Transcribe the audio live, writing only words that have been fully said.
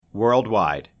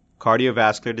Worldwide,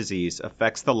 cardiovascular disease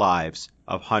affects the lives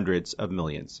of hundreds of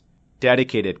millions.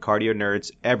 Dedicated cardio nerds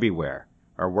everywhere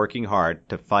are working hard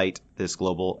to fight this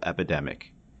global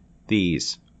epidemic.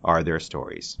 These are their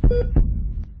stories.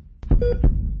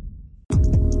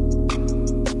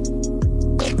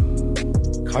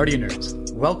 Cardio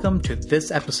nerds, welcome to this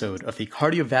episode of the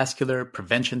Cardiovascular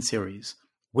Prevention Series,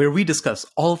 where we discuss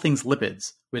all things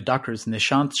lipids with Drs.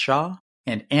 Nishant Shah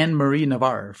and Anne-Marie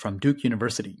Navarre from Duke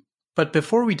University. But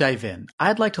before we dive in,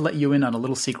 I'd like to let you in on a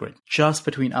little secret. Just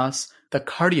between us, the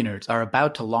Cardio Nerds are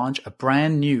about to launch a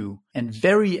brand new and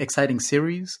very exciting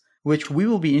series, which we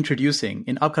will be introducing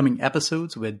in upcoming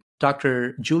episodes with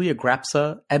Dr. Julia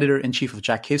Grapsa, Editor-in-Chief of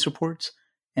JACC Case Reports,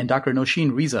 and Dr.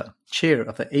 Noshin Riza, Chair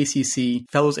of the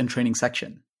ACC Fellows and Training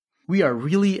Section. We are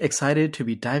really excited to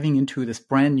be diving into this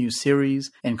brand new series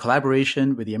in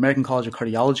collaboration with the American College of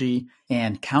Cardiology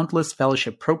and countless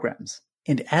fellowship programs.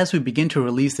 And as we begin to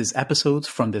release these episodes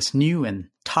from this new and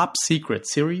top secret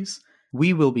series,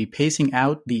 we will be pacing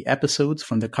out the episodes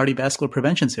from the Cardiovascular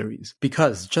Prevention series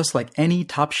because just like any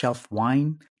top shelf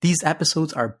wine, these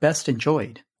episodes are best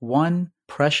enjoyed one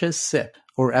precious sip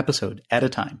or episode at a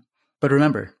time. But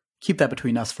remember, keep that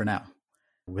between us for now.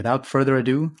 Without further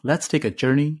ado, let's take a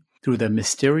journey through the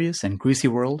mysterious and greasy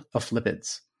world of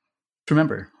lipids.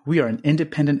 Remember, we are an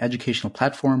independent educational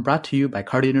platform brought to you by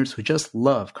cardio nerds who just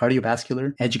love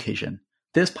cardiovascular education.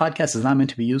 This podcast is not meant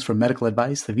to be used for medical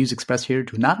advice. The views expressed here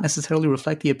do not necessarily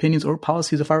reflect the opinions or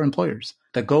policies of our employers.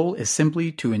 The goal is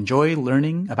simply to enjoy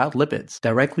learning about lipids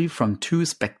directly from two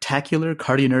spectacular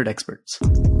cardio nerd experts.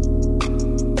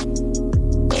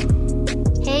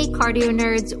 Hey, cardio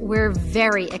nerds, we're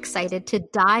very excited to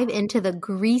dive into the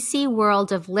greasy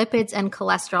world of lipids and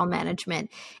cholesterol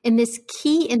management in this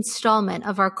key installment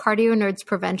of our Cardio Nerds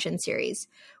Prevention series.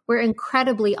 We're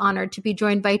incredibly honored to be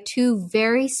joined by two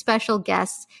very special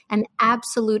guests and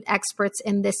absolute experts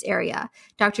in this area,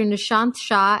 Dr. Nishant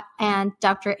Shah and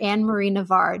Dr. Anne-Marie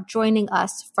Navarre, joining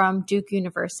us from Duke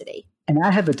University. And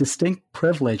I have the distinct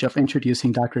privilege of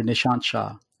introducing Dr. Nishant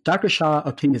Shah. Dr. Shah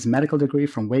obtained his medical degree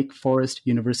from Wake Forest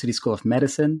University School of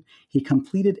Medicine. He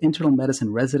completed internal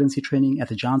medicine residency training at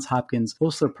the Johns Hopkins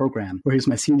Osler program, where he was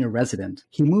my senior resident.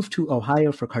 He moved to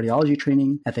Ohio for cardiology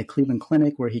training at the Cleveland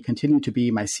Clinic, where he continued to be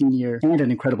my senior and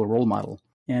an incredible role model.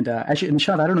 And actually,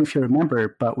 Nishant, I don't know if you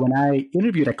remember, but when I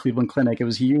interviewed at Cleveland Clinic, it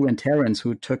was you and Terrence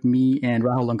who took me and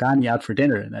Rahul Longani out for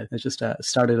dinner. And that just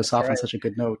started us off on such a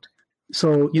good note.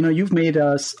 So, you've made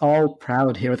us all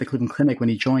proud here at the Cleveland Clinic when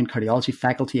you joined cardiology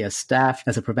faculty as staff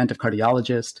as a preventive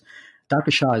cardiologist.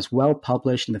 Dr. Shah is well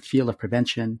published in the field of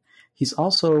prevention. He's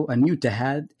also a new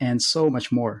dad and so much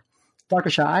more. Dr.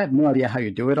 Shah, I have no idea how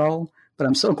you do it all, but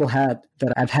I'm so glad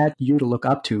that I've had you to look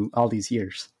up to all these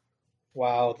years.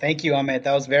 Wow. Thank you, Amit.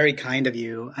 That was very kind of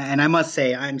you. And I must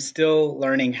say, I'm still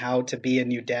learning how to be a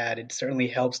new dad. It certainly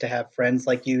helps to have friends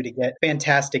like you to get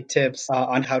fantastic tips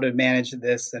on how to manage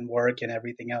this and work and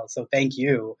everything else. So thank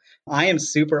you. I am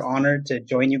super honored to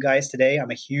join you guys today.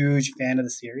 I'm a huge fan of the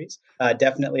series,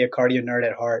 definitely a cardio nerd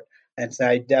at heart. And so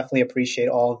I definitely appreciate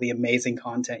all of the amazing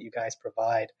content you guys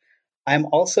provide. I'm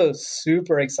also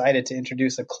super excited to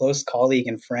introduce a close colleague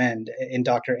and friend in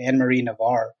Dr. Anne-Marie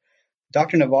Navarre.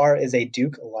 Dr. Navarre is a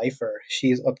Duke lifer.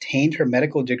 She's obtained her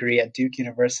medical degree at Duke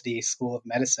University School of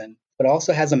Medicine, but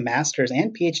also has a master's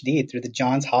and PhD through the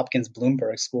Johns Hopkins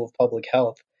Bloomberg School of Public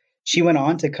Health. She went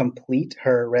on to complete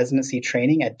her residency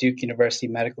training at Duke University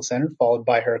Medical Center, followed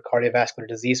by her cardiovascular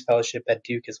disease fellowship at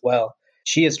Duke as well.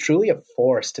 She is truly a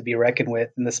force to be reckoned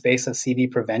with in the space of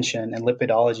CV prevention and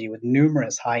lipidology with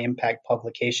numerous high-impact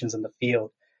publications in the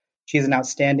field. She's an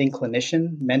outstanding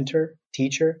clinician, mentor,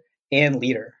 teacher, and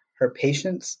leader. Her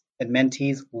patients and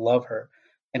mentees love her.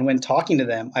 And when talking to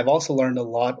them, I've also learned a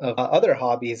lot of other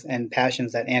hobbies and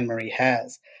passions that Anne-Marie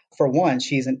has. For one,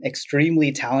 she's an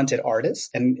extremely talented artist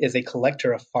and is a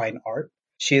collector of fine art.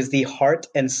 She is the heart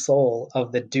and soul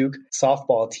of the Duke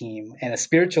softball team and a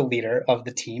spiritual leader of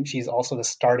the team. She's also the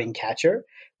starting catcher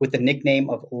with the nickname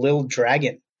of Lil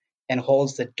Dragon and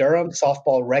holds the Durham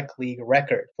Softball Rec League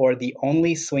record for the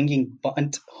only swinging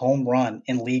bunt home run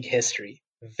in league history.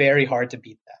 Very hard to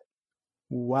beat that.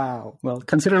 Wow. Well,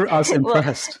 consider us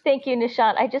impressed. Well, thank you,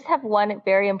 Nishant. I just have one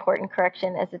very important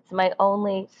correction as it's my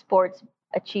only sports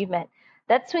achievement.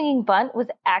 That swinging bunt was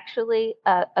actually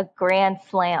a grand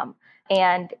slam,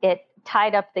 and it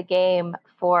tied up the game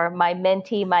for my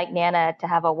mentee, Mike Nana, to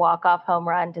have a walk-off home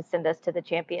run to send us to the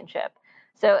championship.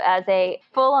 So as a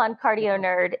full-on cardio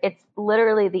nerd, it's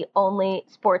literally the only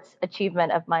sports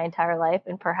achievement of my entire life,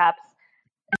 and perhaps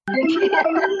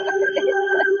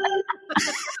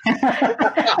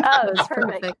Oh,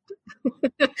 perfect.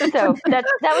 So that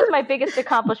was my biggest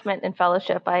accomplishment in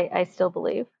fellowship, I still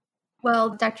believe.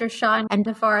 Well, Dr. Shah and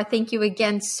Nafar, thank you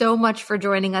again so much for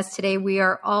joining us today. We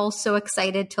are all so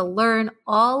excited to learn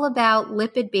all about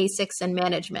lipid basics and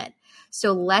management.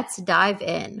 So let's dive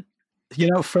in.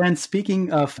 Friends,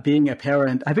 speaking of being a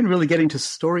parent, I've been really getting to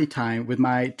story time with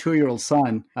my 2-year-old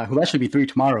son, who'll actually be 3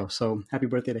 tomorrow. So happy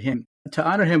birthday to him. To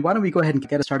honor him, why don't we go ahead and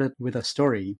get started with a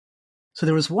story? So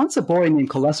there was once a boy named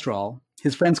Cholesterol.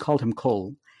 His friends called him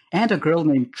Cole, and a girl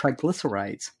named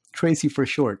Triglycerides, Tracy for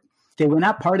short. They went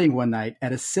out partying one night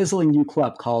at a sizzling new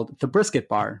club called the Brisket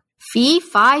Bar. Fee,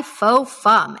 fi, fo,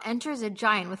 fum enters a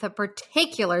giant with a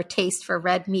particular taste for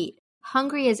red meat.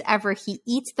 Hungry as ever, he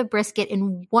eats the brisket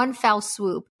in one foul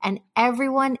swoop, and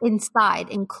everyone inside,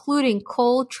 including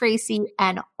Cole, Tracy,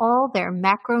 and all their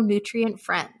macronutrient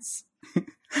friends.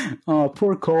 Oh,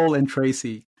 poor Cole and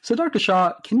Tracy. So, Dr.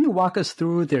 Shah, can you walk us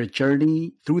through their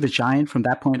journey through the giant from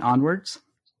that point onwards?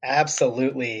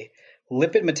 Absolutely.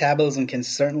 Lipid metabolism can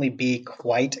certainly be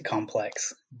quite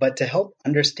complex, but to help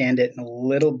understand it in a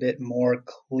little bit more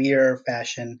clear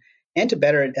fashion and to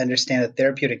better understand the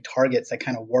therapeutic targets that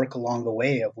kind of work along the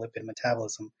way of lipid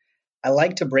metabolism, I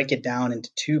like to break it down into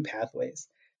 2 pathways.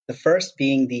 The first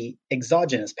being the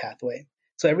exogenous pathway.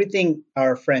 So everything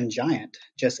our friend Giant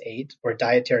just ate, or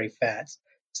dietary fats,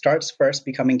 starts first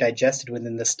becoming digested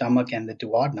within the stomach and the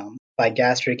duodenum by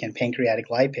gastric and pancreatic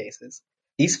lipases.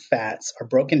 These fats are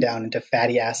broken down into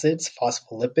fatty acids,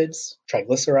 phospholipids,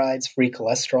 triglycerides, free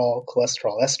cholesterol,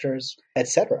 cholesterol esters,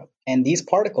 etc. And these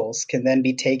particles can then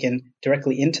be taken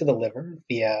directly into the liver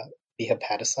via the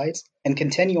hepatocytes and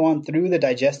continue on through the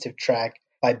digestive tract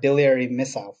by biliary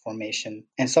micelle formation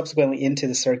and subsequently into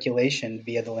the circulation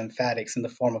via the lymphatics in the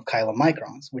form of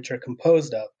chylomicrons, which are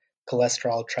composed of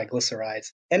cholesterol,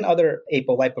 triglycerides, and other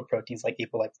apolipoproteins like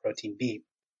apolipoprotein B.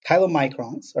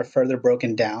 Chylomicrons are further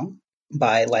broken down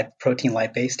by lipoprotein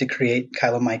lipase to create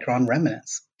chylomicron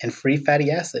remnants and free fatty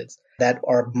acids that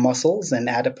our muscles and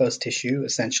adipose tissue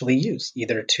essentially use,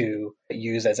 either to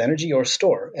use as energy or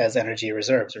store as energy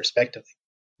reserves, respectively.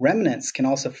 Remnants can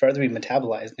also further be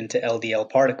metabolized into LDL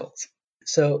particles.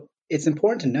 So it's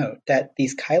important to note that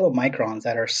these chylomicrons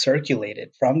that are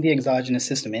circulated from the exogenous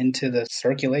system into the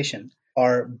circulation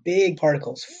are big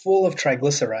particles full of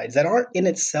triglycerides that aren't in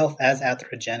itself as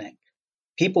atherogenic.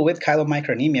 People with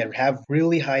chylomicronemia have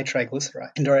really high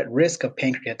triglycerides and are at risk of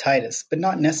pancreatitis, but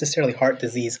not necessarily heart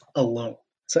disease alone.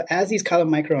 So as these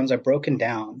chylomicrons are broken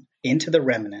down into the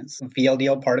remnants,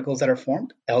 VLDL particles that are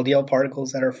formed, LDL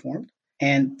particles that are formed,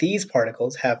 and these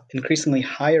particles have increasingly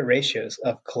higher ratios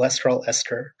of cholesterol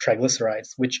ester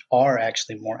triglycerides, which are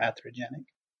actually more atherogenic.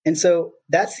 And so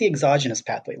that's the exogenous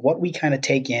pathway, what we kind of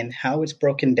take in, how it's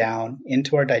broken down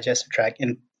into our digestive tract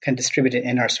and can distribute it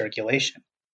in our circulation.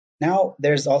 Now,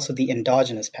 there's also the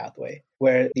endogenous pathway,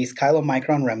 where these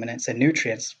chylomicron remnants and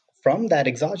nutrients from that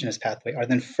exogenous pathway are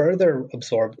then further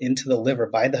absorbed into the liver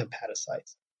by the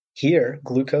hepatocytes. Here,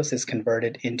 glucose is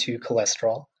converted into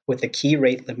cholesterol with a key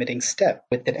rate-limiting step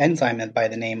with an enzyme by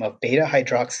the name of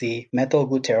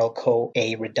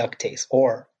beta-hydroxymethylglutaryl-CoA reductase,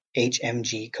 or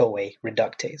HMG-CoA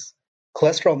reductase.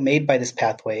 Cholesterol made by this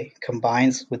pathway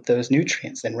combines with those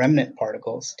nutrients and remnant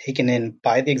particles taken in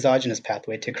by the exogenous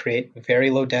pathway to create very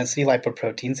low-density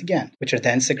lipoproteins again, which are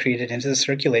then secreted into the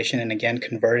circulation and again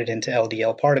converted into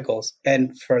LDL particles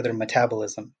and further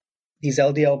metabolism. These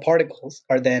LDL particles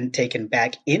are then taken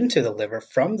back into the liver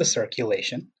from the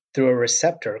circulation through a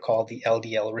receptor called the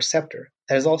LDL receptor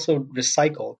that is also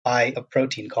recycled by a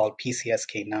protein called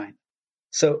PCSK9.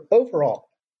 So overall,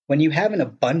 when you have an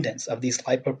abundance of these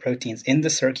lipoproteins in the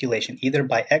circulation, either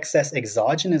by excess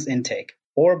exogenous intake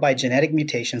or by genetic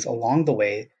mutations along the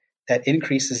way that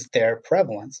increases their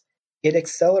prevalence, it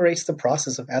accelerates the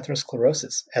process of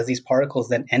atherosclerosis as these particles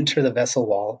then enter the vessel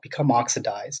wall, become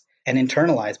oxidized, and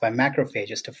internalized by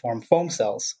macrophages to form foam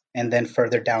cells and then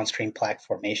further downstream plaque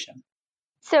formation.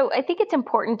 So I think it's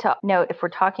important to note, if we're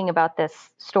talking about this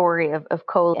story of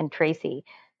Cole and Tracy,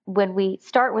 when we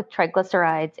start with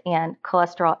triglycerides and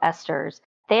cholesterol esters,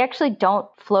 they actually don't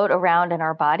float around in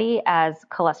our body as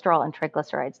cholesterol and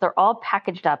triglycerides. They're all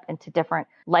packaged up into different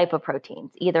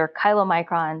lipoproteins, either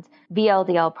chylomicrons,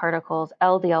 VLDL particles,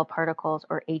 LDL particles,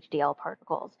 or HDL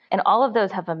particles. And all of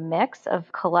those have a mix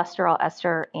of cholesterol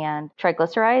ester and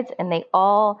triglycerides, and they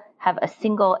all have a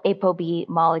single ApoB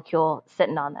molecule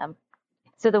sitting on them.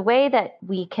 So the way that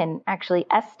we can actually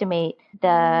estimate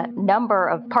the number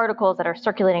of particles that are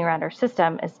circulating around our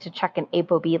system is to check an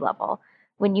ApoB level.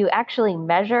 When you actually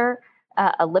measure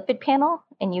a lipid panel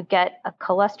and you get a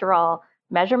cholesterol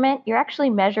measurement, you're actually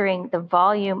measuring the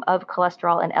volume of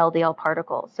cholesterol and LDL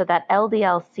particles. So that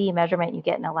LDL-C measurement you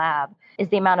get in a lab is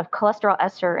the amount of cholesterol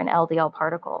ester and LDL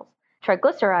particles.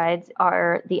 Triglycerides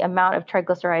are the amount of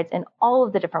triglycerides in all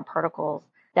of the different particles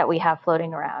that we have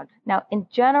floating around. Now, in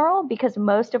general, because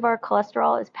most of our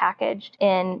cholesterol is packaged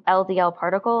in LDL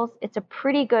particles, it's a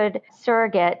pretty good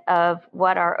surrogate of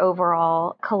what our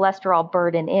overall cholesterol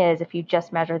burden is if you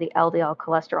just measure the LDL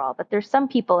cholesterol. But there's some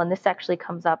people, and this actually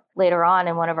comes up later on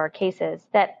in one of our cases,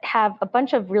 that have a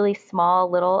bunch of really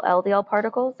small little LDL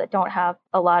particles that don't have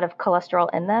a lot of cholesterol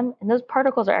in them. And those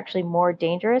particles are actually more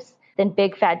dangerous than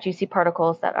big, fat, juicy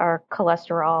particles that are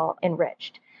cholesterol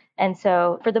enriched. And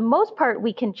so for the most part,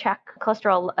 we can check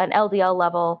cholesterol, an LDL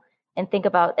level, and think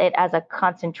about it as a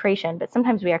concentration, but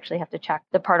sometimes we actually have to check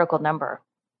the particle number.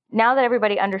 Now that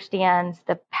everybody understands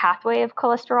the pathway of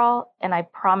cholesterol, and I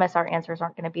promise our answers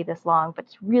aren't going to be this long, but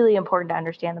it's really important to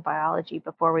understand the biology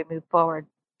before we move forward.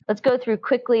 Let's go through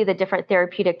quickly the different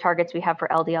therapeutic targets we have for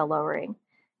LDL lowering.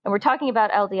 And we're talking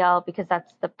about LDL because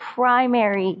that's the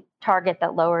primary target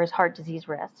that lowers heart disease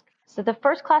risk. So the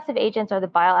first class of agents are the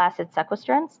bile acid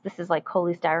sequestrants. This is like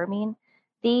cholestyramine.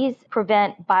 These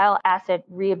prevent bile acid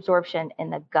reabsorption in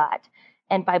the gut.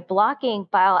 And by blocking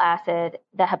bile acid,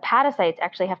 the hepatocytes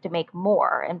actually have to make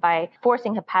more. And by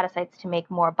forcing hepatocytes to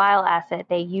make more bile acid,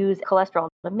 they use cholesterol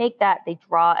to make that. They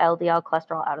draw LDL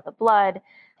cholesterol out of the blood.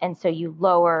 And so you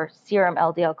lower serum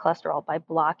LDL cholesterol by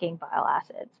blocking bile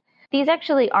acids. These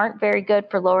actually aren't very good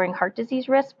for lowering heart disease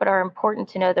risk, but are important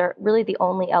to know they're really the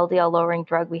only LDL lowering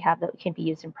drug we have that can be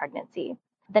used in pregnancy.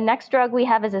 The next drug we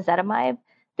have is ezetimibe.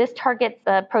 This targets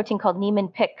a protein called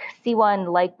Niemann-Pick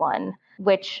C1 like 1,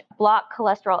 which block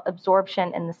cholesterol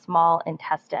absorption in the small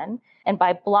intestine. And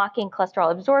by blocking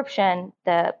cholesterol absorption,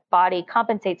 the body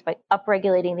compensates by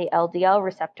upregulating the LDL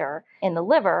receptor in the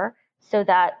liver so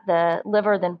that the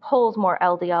liver then pulls more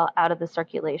LDL out of the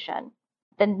circulation.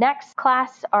 The next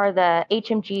class are the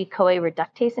HMG-CoA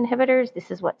reductase inhibitors.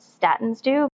 This is what statins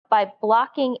do. By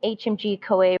blocking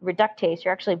HMG-CoA reductase,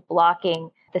 you're actually blocking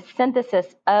the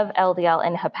synthesis of LDL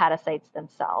in hepatocytes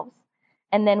themselves.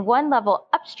 And then one level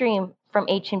upstream from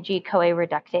HMG-CoA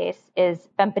reductase is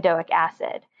bempedoic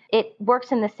acid. It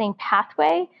works in the same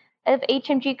pathway of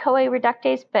HMG-CoA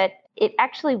reductase, but it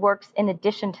actually works in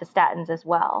addition to statins as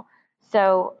well.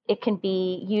 So it can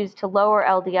be used to lower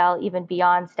LDL even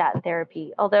beyond statin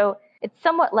therapy, although it's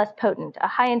somewhat less potent. A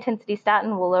high-intensity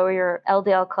statin will lower your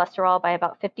LDL cholesterol by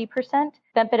about 50%.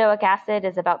 Bempedoic acid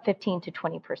is about 15 to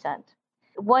 20%.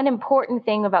 One important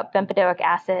thing about bempedoic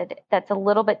acid that's a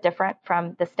little bit different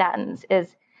from the statins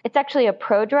is it's actually a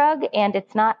prodrug and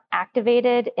it's not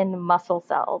activated in muscle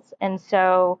cells. And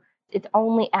so it's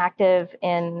only active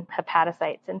in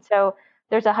hepatocytes. And so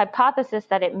there's a hypothesis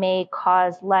that it may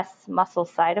cause less muscle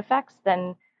side effects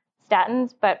than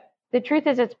statins, but the truth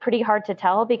is it's pretty hard to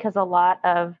tell because a lot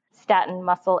of statin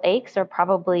muscle aches are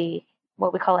probably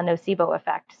what we call a nocebo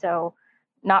effect. So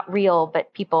not real,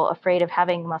 but people afraid of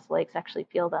having muscle aches actually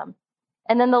feel them.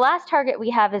 And then the last target we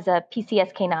have is a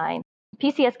PCSK9.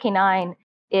 PCSK9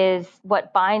 is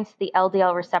what binds the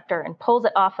LDL receptor and pulls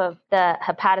it off of the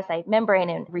hepatocyte membrane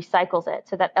and recycles it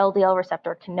so that LDL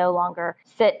receptor can no longer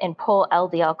sit and pull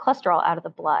LDL cholesterol out of the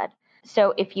blood.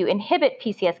 So if you inhibit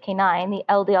PCSK9, the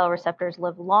LDL receptors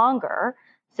live longer,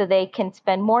 so they can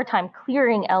spend more time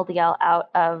clearing LDL out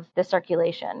of the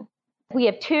circulation. We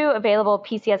have two available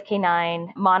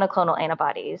PCSK9 monoclonal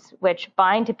antibodies, which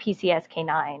bind to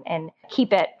PCSK9 and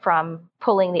keep it from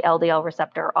pulling the LDL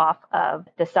receptor off of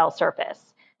the cell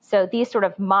surface. So these sort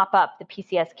of mop up the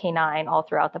PCSK9 all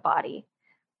throughout the body.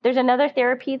 There's another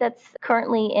therapy that's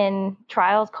currently in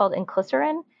trials called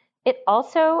inclisiran. It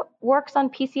also works on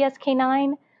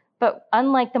PCSK9, but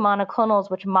unlike the monoclonals,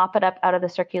 which mop it up out of the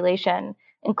circulation,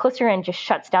 inclisiran just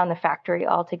shuts down the factory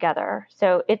altogether.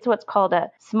 So it's what's called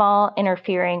a small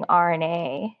interfering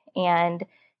RNA. And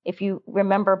if you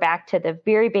remember back to the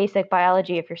very basic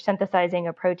biology, if you're synthesizing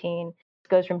a protein, it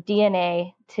goes from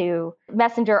DNA to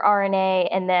messenger RNA,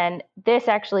 and then this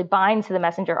actually binds to the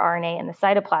messenger RNA in the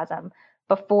cytoplasm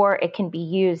before it can be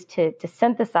used to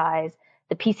synthesize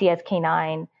the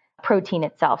PCSK9 protein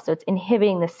itself. So it's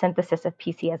inhibiting the synthesis of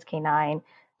PCSK9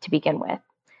 to begin with.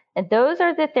 And those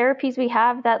are the therapies we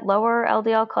have that lower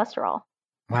LDL cholesterol.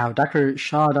 Wow, Dr.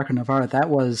 Shah, Dr. Navar, that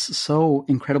was so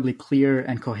incredibly clear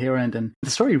and coherent. And the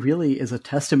story really is a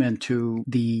testament to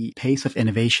the pace of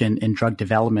innovation in drug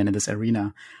development in this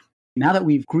arena. Now that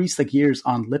we've greased the gears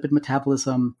on lipid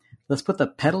metabolism, let's put the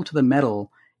pedal to the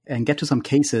metal and get to some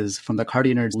cases from the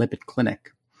CardioNerds Lipid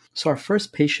Clinic. So our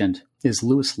first patient is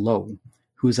Louis Lowe,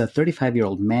 who is a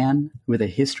 35-year-old man with a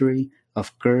history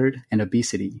of GERD and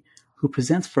obesity, who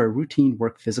presents for a routine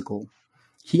work physical.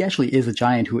 He actually is a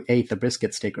giant who ate the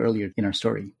brisket steak earlier in our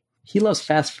story. He loves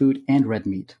fast food and red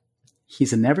meat.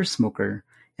 He's a never smoker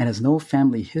and has no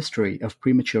family history of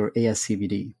premature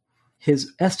ASCVD.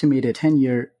 His estimated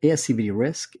 10-year ASCVD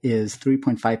risk is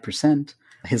 3.5%.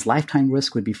 His lifetime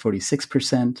risk would be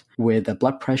 46%, with a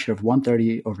blood pressure of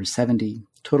 130/70,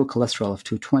 total cholesterol of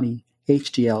 220,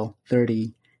 HDL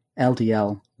 30,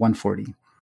 LDL 140.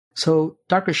 So,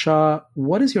 Dr. Shah,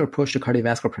 what is your approach to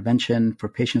cardiovascular prevention for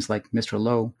patients like Mr.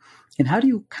 Lowe, and how do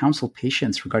you counsel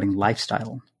patients regarding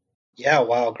lifestyle? Yeah,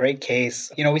 wow, great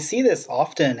case. We see this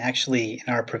often actually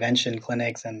in our prevention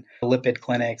clinics and lipid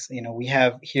clinics. We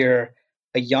have here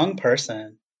a young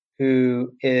person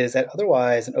who is at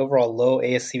otherwise an overall low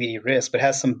ASCVD risk, but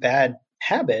has some bad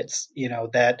habits,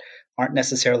 that aren't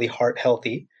necessarily heart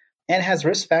healthy, and has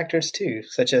risk factors too,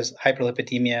 such as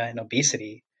hyperlipidemia and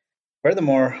obesity.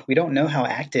 Furthermore, we don't know how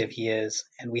active he is,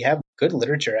 and we have good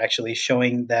literature actually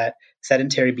showing that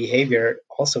sedentary behavior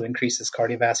also increases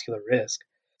cardiovascular risk.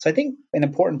 So I think an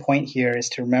important point here is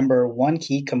to remember one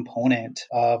key component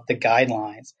of the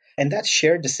guidelines, and that's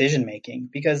shared decision making,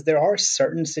 because there are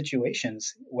certain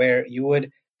situations where you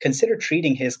would consider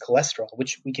treating his cholesterol,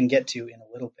 which we can get to in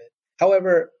a little bit.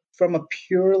 However, from a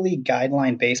purely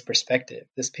guideline-based perspective,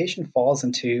 this patient falls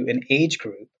into an age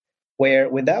group where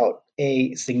without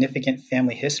a significant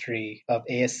family history of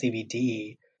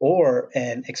ASCVD or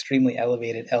an extremely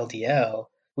elevated LDL,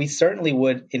 we certainly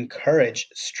would encourage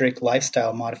strict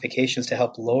lifestyle modifications to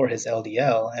help lower his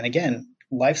LDL. And again,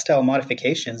 lifestyle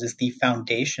modifications is the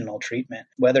foundational treatment,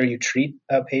 whether you treat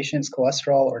a patient's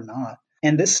cholesterol or not.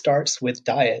 And this starts with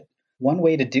diet. One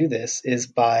way to do this is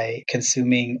by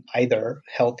consuming either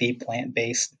healthy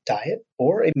plant-based diet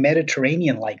or a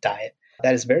Mediterranean-like diet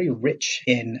that is very rich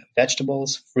in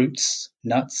vegetables, fruits,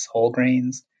 nuts, whole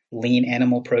grains, lean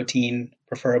animal protein,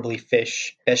 preferably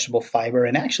fish, vegetable fiber.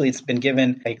 And actually, it's been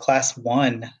given a class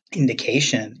 1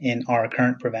 indication in our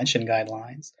current prevention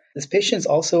guidelines. This patient's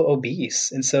also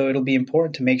obese, and so it'll be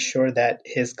important to make sure that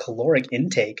his caloric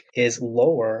intake is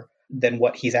lower than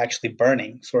what he's actually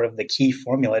burning, sort of the key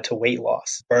formula to weight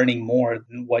loss, burning more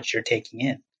than what you're taking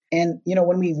in. And,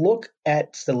 when we look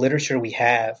at the literature we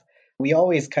have, we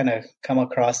always kind of come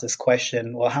across this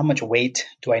question, well, how much weight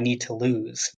do I need to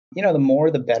lose? The more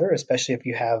the better, especially if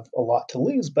you have a lot to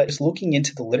lose. But just looking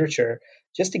into the literature,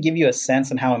 just to give you a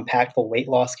sense on how impactful weight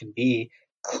loss can be,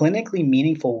 clinically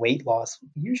meaningful weight loss,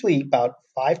 usually about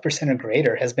 5% or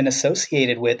greater, has been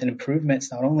associated with an improvement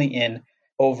not only in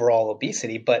overall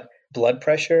obesity, but blood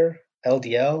pressure,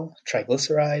 LDL,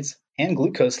 triglycerides, and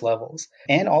glucose levels,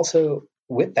 and also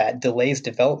with that delays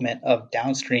development of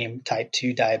downstream type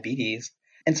 2 diabetes.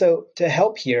 And so to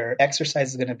help here, exercise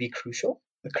is going to be crucial.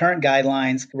 The current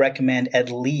guidelines recommend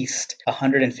at least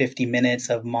 150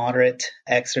 minutes of moderate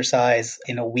exercise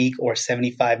in a week or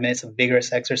 75 minutes of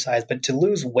vigorous exercise. But to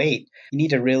lose weight, you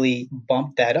need to really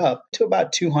bump that up to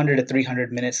about 200 to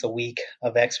 300 minutes a week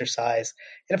of exercise.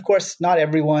 And of course, not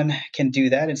everyone can do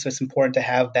that. And so it's important to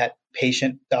have that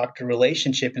patient-doctor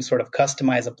relationship and sort of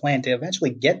customize a plan to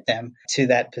eventually get them to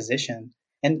that position.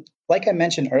 And like I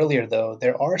mentioned earlier, though,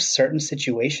 there are certain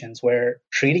situations where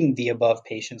treating the above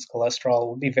patient's cholesterol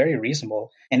would be very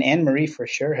reasonable. And Anne-Marie for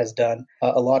sure has done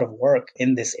a lot of work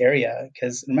in this area,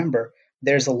 because remember,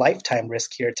 there's a lifetime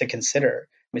risk here to consider.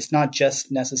 It's not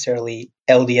just necessarily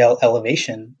LDL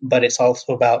elevation, but it's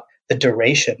also about the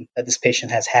duration that this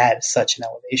patient has had such an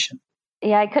elevation.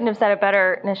 Yeah, I couldn't have said it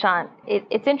better, Nishant.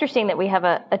 It's interesting that we have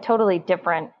a totally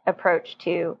different approach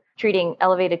to treating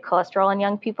elevated cholesterol in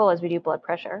young people as we do blood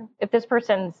pressure. If this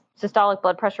person's systolic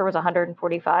blood pressure was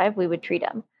 145, we would treat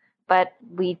him. But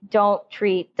we don't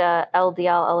treat the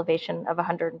LDL elevation of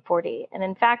 140. And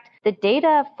in fact, the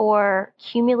data for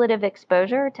cumulative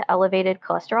exposure to elevated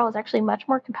cholesterol is actually much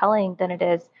more compelling than it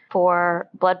is for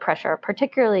blood pressure,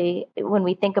 particularly when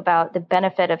we think about the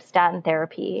benefit of statin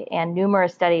therapy and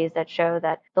numerous studies that show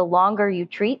that the longer you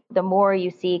treat, the more you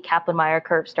see Kaplan-Meier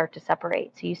curves start to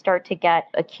separate. So you start to get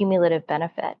a cumulative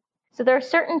benefit. So there are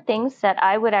certain things that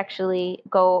I would actually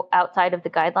go outside of the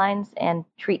guidelines and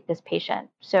treat this patient.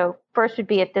 So first would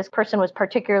be if this person was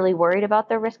particularly worried about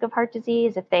their risk of heart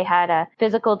disease, if they had a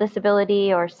physical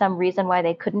disability or some reason why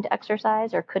they couldn't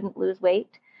exercise or couldn't lose weight.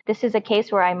 This is a case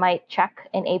where I might check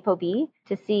an ApoB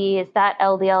to see, is that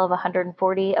LDL of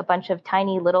 140 a bunch of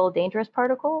tiny little dangerous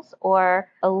particles or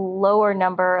a lower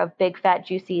number of big, fat,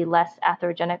 juicy, less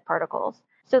atherogenic particles?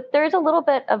 So there's a little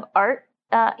bit of art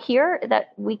here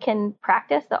that we can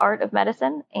practice, the art of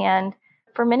medicine. And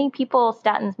for many people,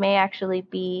 statins may actually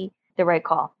be the right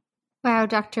call. Wow,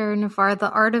 Dr. Navar, the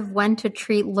art of when to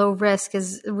treat low risk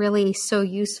is really so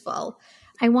useful.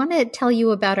 I want to tell you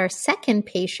about our second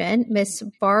patient, Miss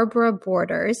Barbara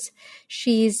Borders.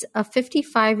 She's a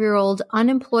 55-year-old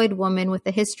unemployed woman with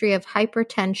a history of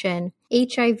hypertension,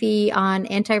 HIV on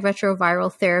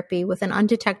antiretroviral therapy with an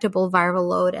undetectable viral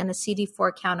load and a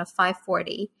CD4 count of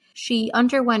 540. She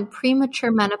underwent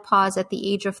premature menopause at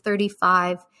the age of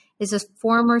 35, is a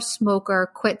former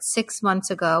smoker, quit 6 months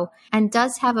ago, and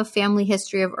does have a family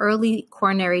history of early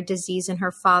coronary disease in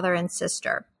her father and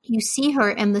sister. You see her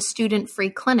in the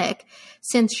student-free clinic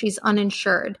since she's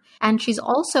uninsured. And she's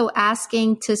also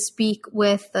asking to speak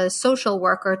with the social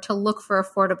worker to look for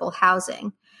affordable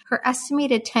housing. Her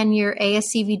estimated 10-year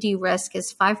ASCVD risk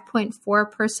is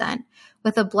 5.4%,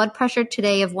 with a blood pressure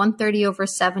today of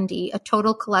 130/70, a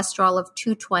total cholesterol of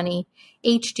 220,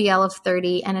 HDL of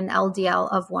 30, and an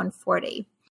LDL of 140.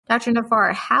 Dr.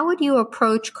 Navar, how would you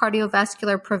approach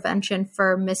cardiovascular prevention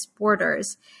for Miss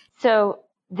Borders? So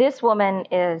this woman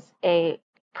is a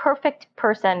perfect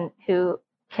person who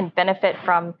can benefit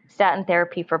from statin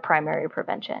therapy for primary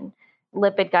prevention.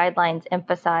 Lipid guidelines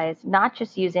emphasize not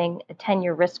just using a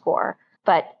 10-year risk score,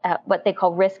 but what they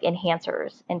call risk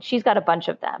enhancers. And she's got a bunch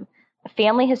of them. A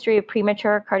family history of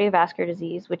premature cardiovascular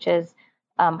disease, which is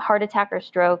heart attack or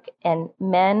stroke in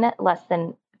men less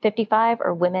than 55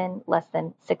 or women less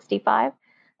than 65.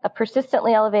 A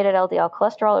persistently elevated LDL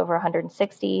cholesterol over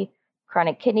 160,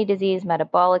 chronic kidney disease,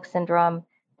 metabolic syndrome,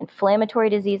 inflammatory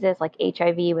diseases like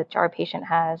HIV, which our patient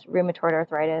has, rheumatoid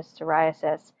arthritis,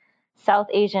 psoriasis, South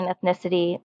Asian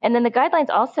ethnicity. And then the guidelines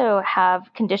also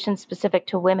have conditions specific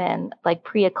to women like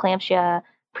preeclampsia,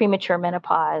 premature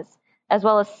menopause, as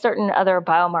well as certain other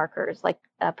biomarkers like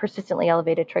persistently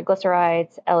elevated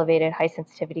triglycerides, elevated high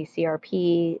sensitivity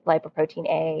CRP, lipoprotein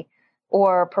A,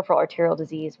 or peripheral arterial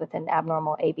disease with an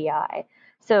abnormal ABI.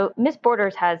 So Ms.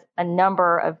 Borders has a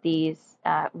number of these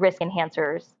risk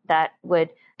enhancers that would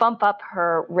bump up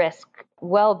her risk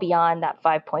well beyond that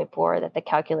 5.4 that the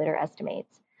calculator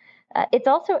estimates. It's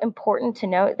also important to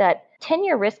note that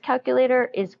 10-year risk calculator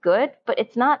is good, but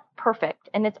it's not perfect.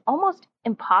 And it's almost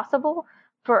impossible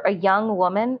for a young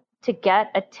woman to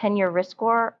get a 10-year risk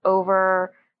score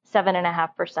over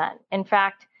 7.5%. In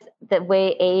fact, the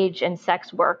way age and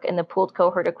sex work in the pooled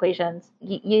cohort equations,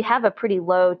 you have a pretty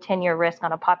low 10-year risk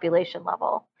on a population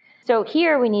level. So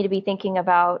here we need to be thinking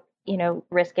about,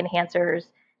 risk enhancers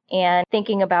and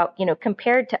thinking about,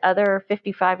 compared to other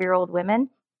 55-year-old women,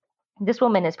 this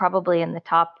woman is probably in the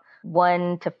top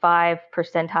 1 to 5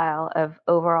 percentile of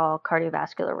overall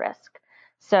cardiovascular risk.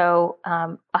 So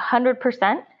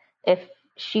 100%, if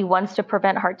she wants to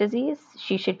prevent heart disease,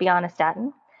 she should be on a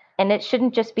statin. And it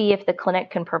shouldn't just be if the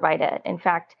clinic can provide it. In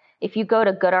fact, if you go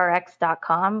to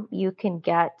goodrx.com, you can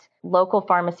get local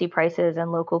pharmacy prices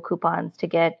and local coupons to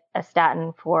get a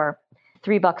statin for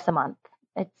 $3 a month.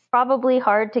 It's probably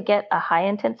hard to get a high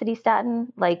intensity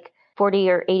statin like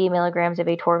 40 or 80 milligrams of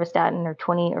atorvastatin or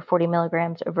 20 or 40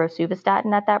 milligrams of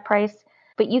rosuvastatin at that price.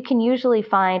 But you can usually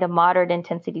find a moderate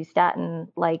intensity statin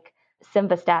like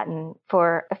simvastatin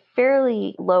for a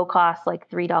fairly low cost, like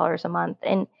 $3 a month.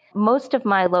 And most of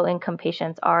my low income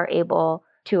patients are able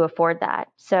to afford that.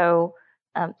 So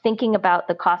thinking about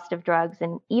the cost of drugs,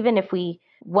 and even if we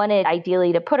wanted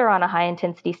ideally to put her on a high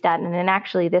intensity statin, and in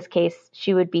actually this case,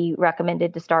 she would be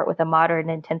recommended to start with a moderate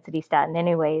intensity statin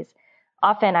anyways.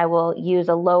 Often I will use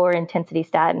a lower intensity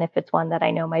statin if it's one that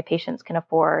I know my patients can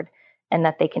afford and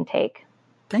that they can take.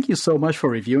 Thank you so much for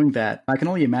reviewing that. I can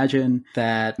only imagine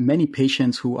that many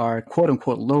patients who are quote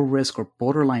unquote low risk or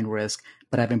borderline risk,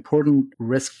 but have important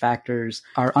risk factors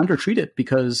are undertreated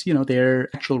because, their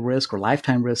actual risk or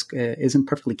lifetime risk isn't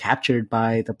perfectly captured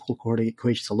by the pooled cohort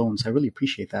equations alone. So I really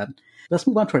appreciate that. Let's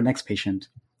move on to our next patient.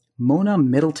 Mona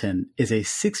Middleton is a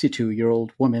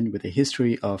 62-year-old woman with a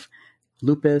history of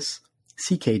lupus,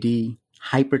 CKD,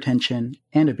 hypertension,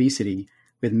 and obesity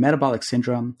with metabolic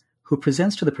syndrome, who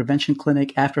presents to the prevention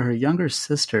clinic after her younger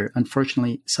sister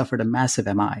unfortunately suffered a massive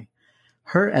MI.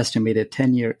 Her estimated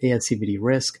 10-year ASCVD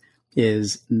risk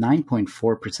is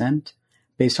 9.4%,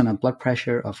 based on a blood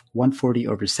pressure of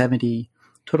 140/70,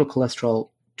 total cholesterol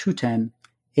 210,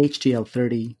 HDL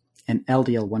 30, and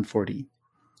LDL 140.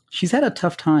 She's had a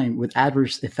tough time with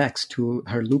adverse effects to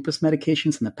her lupus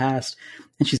medications in the past,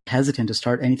 and she's hesitant to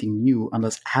start anything new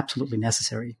unless absolutely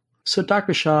necessary. So,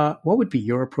 Dr. Shah, what would be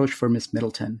your approach for Ms.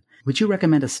 Middleton? Would you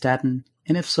recommend a statin?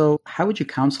 And if so, how would you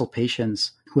counsel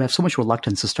patients who have so much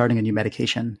reluctance to starting a new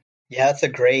medication? Yeah, that's a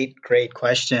great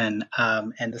question.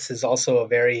 And this is also a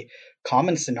very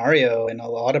common scenario in a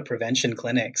lot of prevention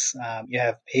clinics. You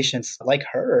have patients like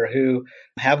her who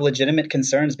have legitimate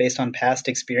concerns based on past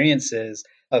experiences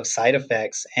of side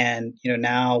effects. And,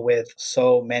 now with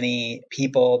so many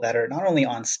people that are not only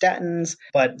on statins,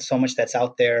 but so much that's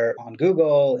out there on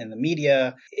Google, in the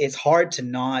media, it's hard to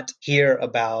not hear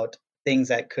about things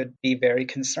that could be very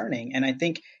concerning. And I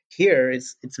think here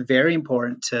it's very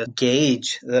important to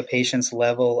gauge the patient's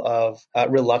level of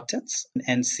reluctance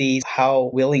and see how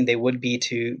willing they would be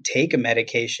to take a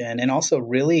medication, and also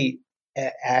really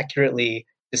accurately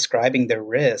describing their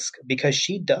risk, because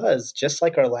she does, just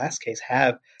like our last case,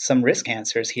 have some risk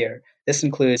answers here. This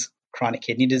includes chronic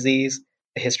kidney disease,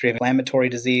 a history of inflammatory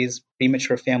disease,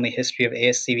 premature family history of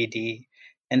ASCVD.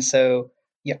 And so,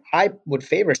 I would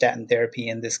favor statin therapy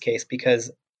in this case,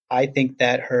 because I think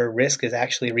that her risk is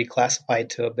actually reclassified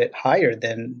to a bit higher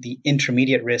than the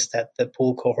intermediate risk that the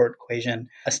pool cohort equation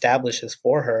establishes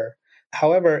for her.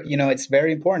 However, it's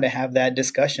very important to have that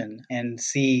discussion and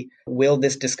see, will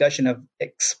this discussion of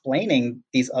explaining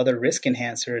these other risk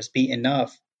enhancers be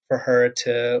enough for her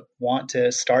to want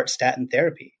to start statin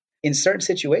therapy? In certain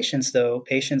situations, though,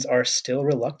 patients are still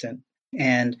reluctant.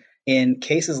 And in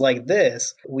cases like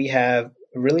this, we have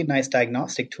really nice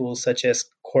diagnostic tools such as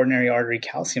coronary artery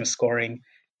calcium scoring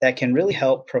that can really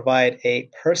help provide a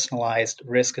personalized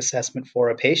risk assessment for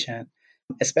a patient,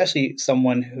 especially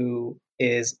someone who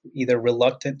is either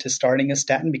reluctant to starting a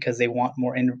statin because they want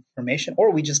more information,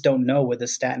 or we just don't know would the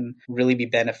statin really be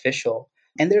beneficial.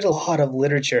 And there's a lot of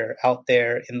literature out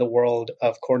there in the world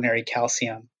of coronary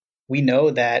calcium. We know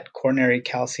that coronary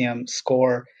calcium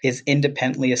score is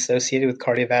independently associated with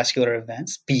cardiovascular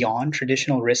events beyond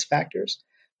traditional risk factors.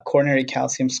 Coronary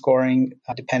calcium scoring,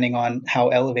 depending on how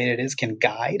elevated it is, can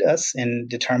guide us in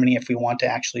determining if we want to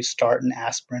actually start an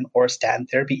aspirin or statin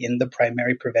therapy in the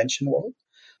primary prevention world.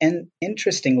 And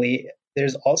interestingly,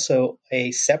 there's also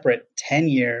a separate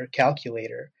 10-year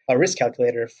calculator, a risk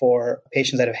calculator for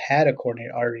patients that have had a coronary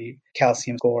artery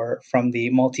calcium score from the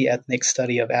multi-ethnic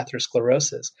study of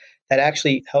atherosclerosis that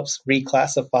actually helps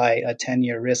reclassify a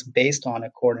 10-year risk based on a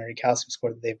coronary calcium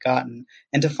score that they've gotten.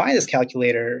 And to find this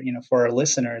calculator, for our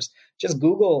listeners, just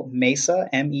Google MESA,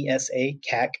 MESA,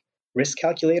 CAC risk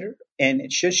calculator, and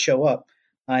it should show up.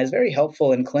 It's very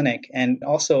helpful in clinic and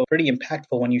also pretty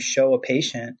impactful when you show a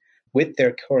patient with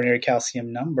their coronary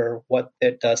calcium number what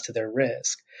it does to their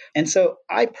risk. And so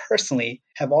I personally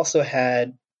have also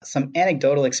had some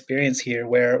anecdotal experience here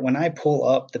where when I pull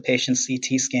up the patient's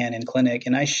CT scan in clinic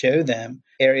and I show them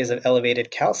areas of elevated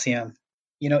calcium,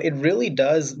 it really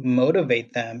does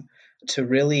motivate them to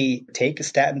really take a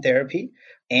statin therapy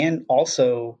and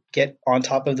also get on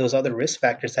top of those other risk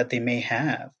factors that they may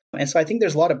have. And so I think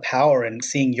there's a lot of power in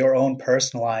seeing your own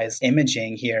personalized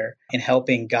imaging here in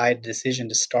helping guide a decision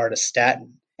to start a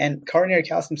statin. And coronary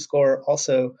calcium score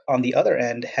also, on the other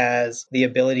end, has the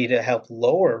ability to help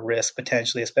lower risk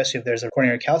potentially, especially if there's a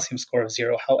coronary calcium score of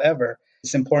 0. However,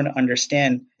 it's important to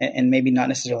understand, and maybe not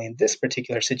necessarily in this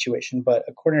particular situation, but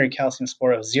a coronary calcium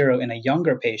score of 0 in a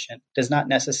younger patient does not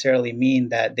necessarily mean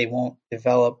that they won't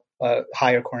develop a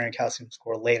higher coronary calcium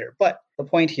score later. But the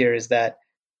point here is that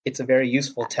it's a very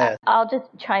useful test. I'll just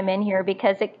chime in here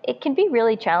because it can be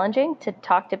really challenging to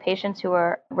talk to patients who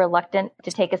are reluctant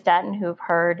to take a statin, who've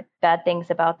heard bad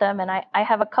things about them. And I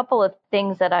have a couple of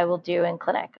things that I will do in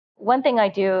clinic. One thing I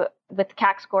do with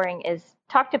CAC scoring is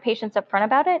talk to patients up front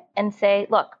about it and say,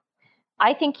 look,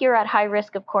 I think you're at high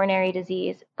risk of coronary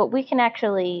disease, but we can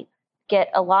actually get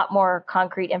a lot more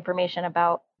concrete information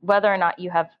about whether or not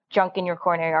you have junk in your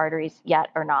coronary arteries yet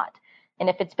or not. And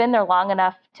if it's been there long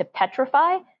enough to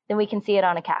petrify, then we can see it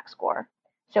on a CAC score.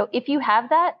 So if you have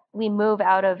that, we move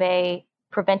out of a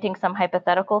preventing some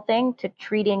hypothetical thing to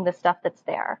treating the stuff that's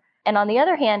there. And on the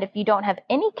other hand, if you don't have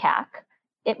any CAC,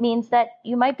 it means that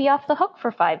you might be off the hook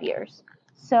for 5 years.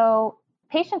 So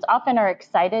patients often are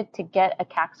excited to get a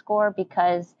CAC score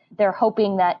because they're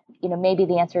hoping that, maybe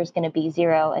the answer is going to be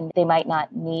 0 and they might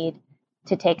not need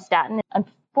to take statin.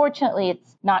 Unfortunately,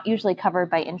 it's not usually covered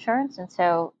by insurance, and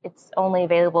so it's only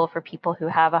available for people who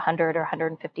have $100 or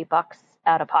 $150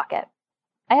 out of pocket.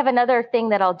 I have another thing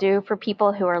that I'll do for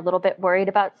people who are a little bit worried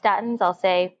about statins. I'll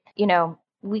say,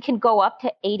 we can go up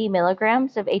to 80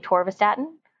 milligrams of atorvastatin,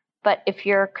 but if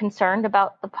you're concerned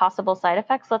about the possible side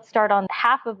effects, let's start on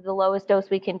half of the lowest dose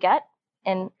we can get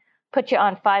and put you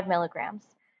on 5 milligrams,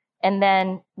 and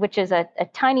then, which is a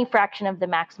tiny fraction of the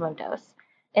maximum dose.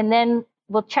 And then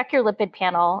we'll check your lipid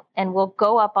panel and we'll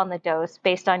go up on the dose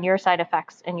based on your side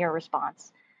effects and your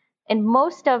response. And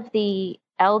most of the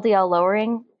LDL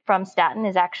lowering from statin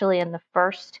is actually in the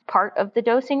first part of the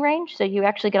dosing range. So you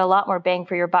actually get a lot more bang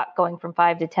for your buck going from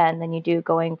 5 to 10 than you do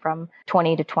going from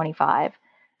 20 to 25.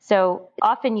 So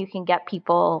often you can get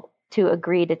people to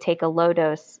agree to take a low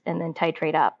dose and then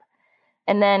titrate up.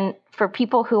 And then for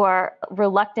people who are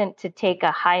reluctant to take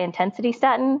a high intensity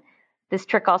statin, this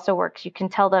trick also works. You can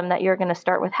tell them that you're going to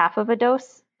start with half of a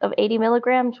dose of 80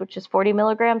 milligrams, which is 40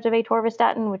 milligrams of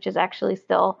atorvastatin, which is actually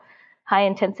still high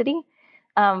intensity.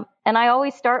 And I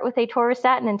always start with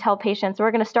atorvastatin and tell patients,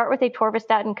 we're going to start with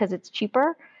atorvastatin because it's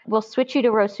cheaper. We'll switch you to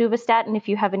rosuvastatin if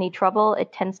you have any trouble.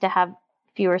 It tends to have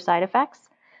fewer side effects.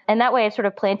 And that way I've sort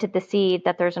of planted the seed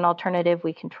that there's an alternative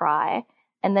we can try.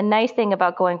 And the nice thing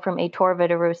about going from atorva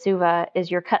to rosuva is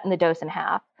you're cutting the dose in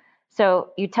half. So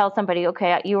you tell somebody,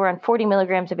 okay, you were on 40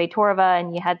 milligrams of atorva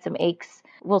and you had some aches.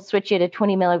 We'll switch you to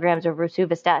 20 milligrams of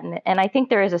rosuvastatin. And I think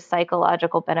there is a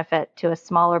psychological benefit to a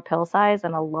smaller pill size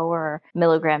and a lower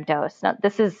milligram dose. Now,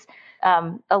 this is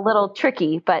a little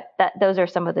tricky, but those are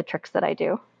some of the tricks that I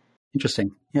do.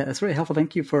 Interesting. Yeah, that's very helpful.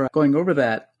 Thank you for going over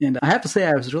that. And I have to say,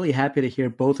 I was really happy to hear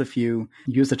both of you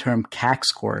use the term CAC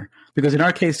score, because in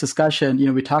our case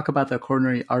discussion, we talk about the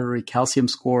coronary artery calcium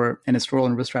score and its role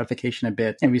in risk stratification a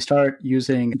bit, and we start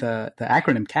using the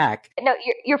acronym CAC. No,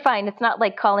 you're fine. It's not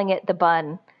like calling it the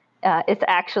bun. It's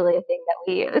actually a thing that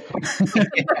we use.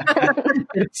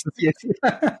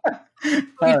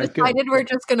 We decided we're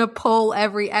just going to poll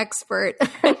every expert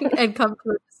and come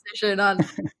to a decision on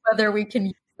whether we can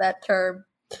use that term.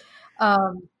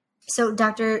 So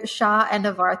Dr. Shah and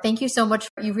Navar, thank you so much.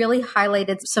 You really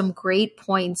highlighted some great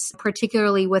points,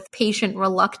 particularly with patient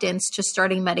reluctance to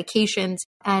starting medications.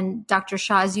 And Dr.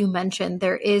 Shah, as you mentioned,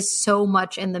 there is so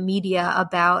much in the media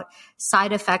about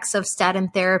side effects of statin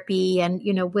therapy. And,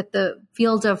 with the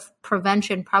field of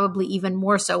prevention, probably even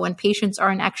more so when patients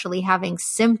aren't actually having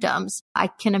symptoms. I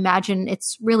can imagine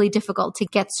it's really difficult to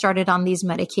get started on these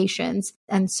medications.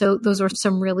 And so those are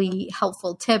some really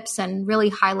helpful tips and really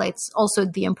highlights also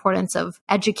the importance of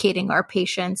educating our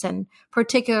patients and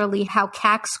particularly how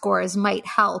CAC scores might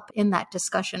help in that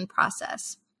discussion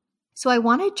process. So I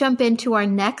want to jump into our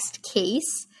next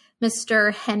case,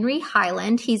 Mr. Henry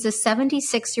Highland. He's a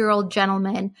 76-year-old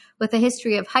gentleman with a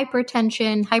history of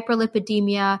hypertension,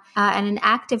 hyperlipidemia, and an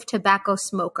active tobacco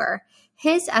smoker.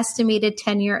 His estimated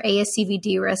 10-year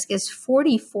ASCVD risk is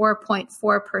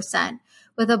 44.4%,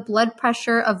 with a blood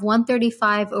pressure of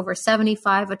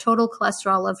 135/75, a total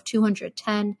cholesterol of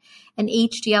 210, an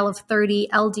HDL of 30,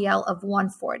 LDL of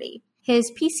 140.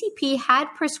 His PCP had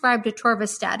prescribed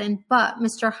atorvastatin, but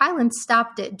Mr. Highland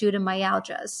stopped it due to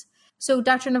myalgias. So,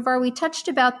 Dr. Navar, we touched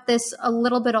about this a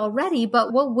little bit already,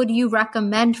 but what would you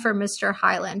recommend for Mr.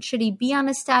 Highland? Should he be on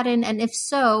a statin? And if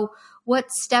so,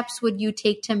 what steps would you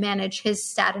take to manage his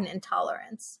statin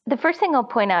intolerance? The first thing I'll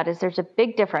point out is there's a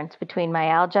big difference between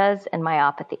myalgias and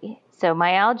myopathy. So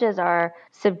myalgias are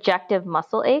subjective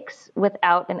muscle aches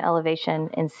without an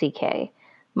elevation in CK.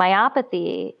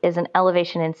 Myopathy is an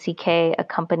elevation in CK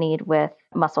accompanied with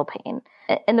muscle pain.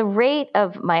 And the rate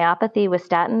of myopathy with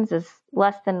statins is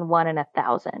less than 1 in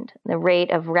 1,000. The rate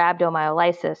of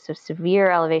rhabdomyolysis, so severe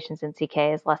elevations in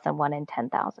CK, is less than 1 in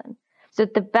 10,000. So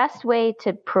the best way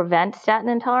to prevent statin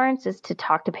intolerance is to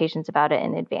talk to patients about it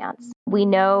in advance. We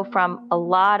know from a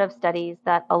lot of studies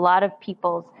that a lot of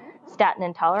people's statin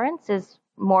intolerance is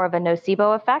more of a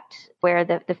nocebo effect, where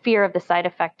the fear of the side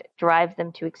effect drives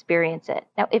them to experience it.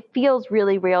 Now, it feels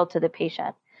really real to the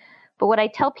patient. But what I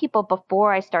tell people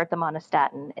before I start them on a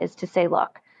statin is to say,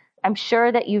 look, I'm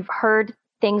sure that you've heard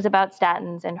things about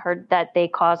statins and heard that they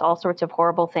cause all sorts of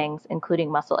horrible things,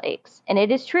 including muscle aches. And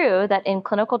it is true that in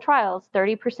clinical trials,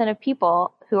 30% of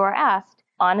people who are asked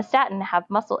on a statin have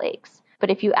muscle aches.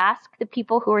 But if you ask the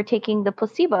people who are taking the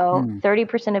placebo,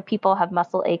 30% of people have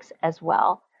muscle aches as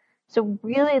well. So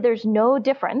really, there's no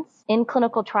difference in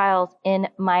clinical trials in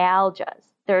myalgias.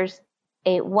 There's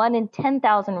a 1 in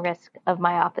 10,000 risk of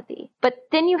myopathy. But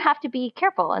then you have to be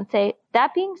careful and say,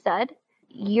 that being said,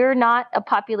 you're not a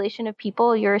population of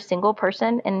people, you're a single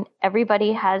person, and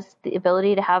everybody has the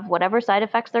ability to have whatever side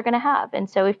effects they're going to have. And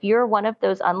so if you're one of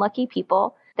those unlucky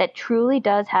people that truly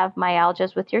does have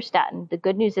myalgias with your statin, the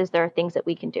good news is there are things that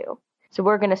we can do. So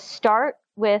we're going to start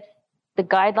with the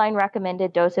guideline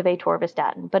recommended dose of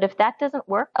atorvastatin. But if that doesn't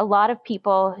work, a lot of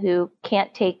people who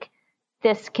can't take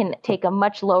this can take a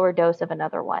much lower dose of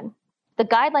another one. The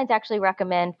guidelines actually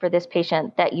recommend for this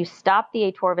patient that you stop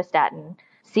the atorvastatin,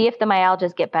 see if the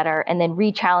myalgias get better, and then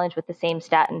re-challenge with the same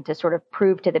statin to sort of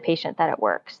prove to the patient that it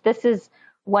works. This is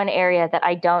one area that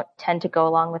I don't tend to go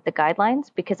along with the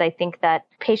guidelines because I think that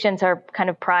patients are kind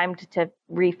of primed to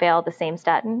refail the same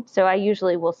statin. So I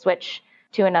usually will switch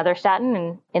to another statin.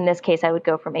 And in this case, I would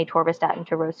go from atorvastatin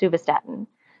to rosuvastatin.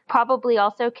 Probably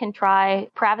also can try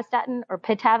pravastatin or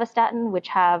pitavastatin, which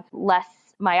have less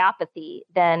myopathy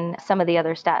than some of the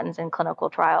other statins in clinical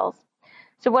trials.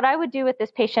 So what I would do with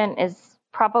this patient is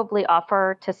probably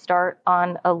offer to start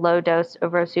on a low dose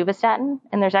of rosuvastatin.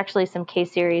 And there's actually some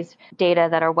case series data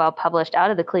that are well published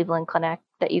out of the Cleveland Clinic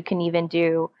that you can even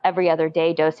do every other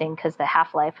day dosing because the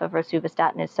half-life of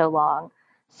rosuvastatin is so long.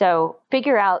 So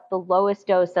figure out the lowest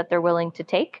dose that they're willing to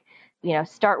take.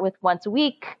 Start with once a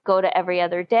week, go to every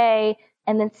other day,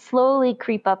 and then slowly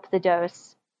creep up the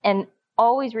dose and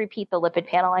always repeat the lipid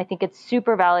panel. I think it's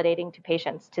super validating to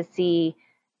patients to see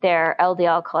their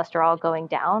LDL cholesterol going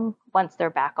down once they're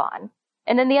back on.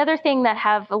 And then the other thing that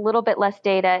have a little bit less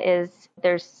data is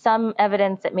there's some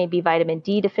evidence that maybe vitamin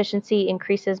D deficiency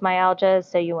increases myalgias.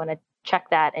 So you want to check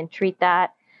that and treat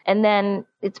that. And then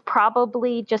it's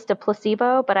probably just a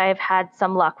placebo, but I've had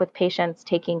some luck with patients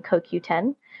taking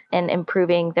CoQ10 and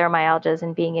improving their myalgias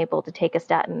and being able to take a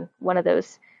statin. One of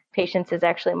those patients is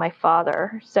actually my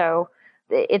father. So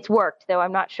it's worked, though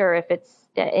I'm not sure if it's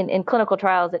in clinical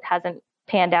trials, it hasn't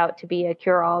panned out to be a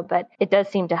cure-all, but it does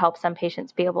seem to help some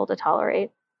patients be able to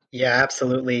tolerate. Yeah,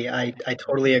 absolutely. I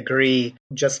totally agree.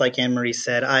 Just like Anne-Marie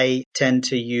said, I tend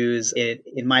to use it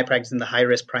in my practice in the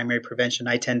high-risk primary prevention.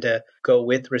 I tend to go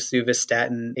with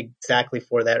rosuvastatin exactly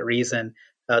for that reason.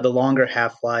 The longer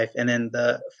half-life and then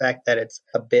the fact that it's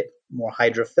a bit more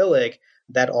hydrophilic,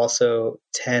 that also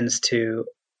tends to,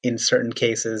 in certain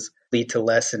cases, lead to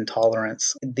less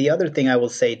intolerance. The other thing I will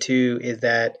say too is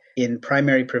that in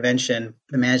primary prevention,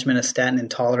 the management of statin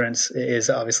intolerance is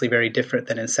obviously very different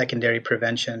than in secondary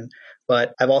prevention.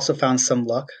 But I've also found some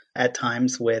luck at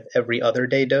times with every other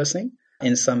day dosing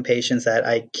in some patients that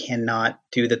I cannot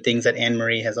do the things that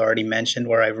Anne-Marie has already mentioned,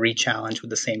 where I've re-challenged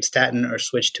with the same statin or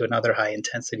switched to another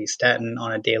high-intensity statin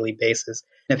on a daily basis.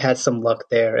 And I've had some luck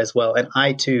there as well. And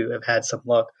I too have had some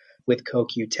luck with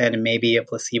CoQ10 and maybe a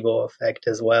placebo effect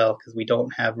as well, because we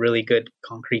don't have really good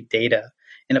concrete data.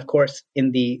 And of course,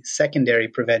 in the secondary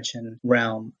prevention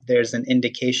realm, there's an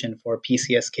indication for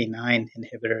PCSK9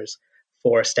 inhibitors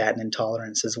for statin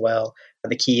intolerance as well.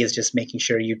 The key is just making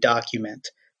sure you document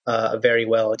very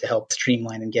well to help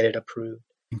streamline and get it approved.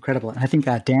 Incredible. I think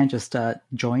Dan just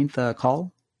joined the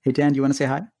call. Hey, Dan, do you want to say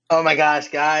hi? Oh my gosh,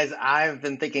 guys, I've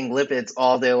been thinking lipids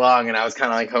all day long, and I was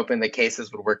kind of like hoping the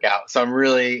cases would work out. So I'm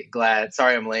really glad.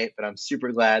 Sorry I'm late, but I'm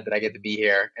super glad that I get to be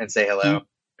here and say hello.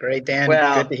 Great, Dan.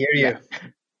 Good to hear you.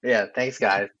 Yeah, thanks,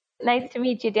 guys. Nice to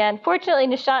meet you, Dan. Fortunately,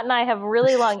 Nishant and I have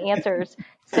really long answers,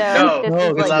 so this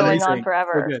is like going on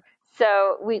forever.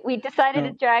 So we decided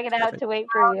to drag it out to wait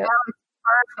for you.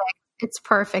 It's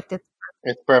perfect.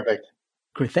 It's perfect.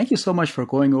 Great. Thank you so much for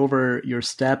going over your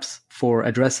steps for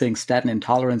addressing statin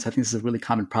intolerance. I think this is a really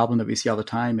common problem that we see all the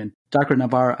time. And Dr.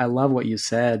 Navar, I love what you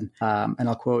said. And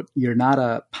I'll quote, "You're not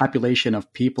a population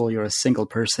of people, you're a single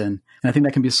person." And I think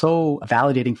that can be so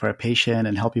validating for a patient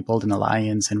and help you build an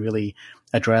alliance and really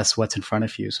address what's in front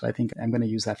of you. So I think I'm going to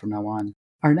use that from now on.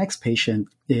 Our next patient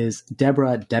is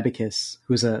Deborah Debicus,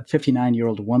 who's a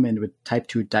 59-year-old woman with type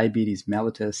 2 diabetes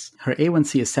mellitus. Her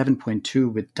A1C is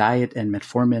 7.2 with diet and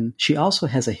metformin. She also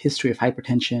has a history of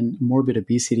hypertension, morbid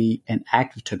obesity, and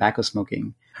active tobacco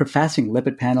smoking. Her fasting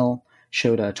lipid panel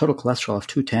showed a total cholesterol of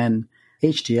 210,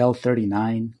 HDL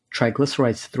 39,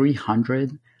 triglycerides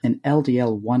 300, and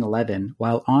LDL 111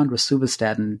 while on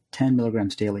rosuvastatin 10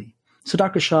 milligrams daily. So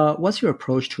Dr. Shah, what's your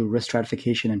approach to risk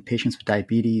stratification in patients with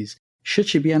diabetes? Should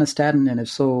she be on a statin? And if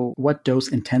so, what dose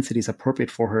intensity is appropriate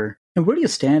for her? And where do you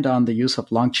stand on the use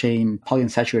of long-chain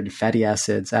polyunsaturated fatty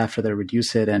acids after the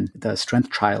REDUCE-IT and the STRENGTH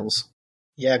trials?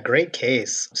 Yeah, great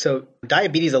case. So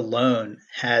diabetes alone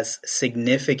has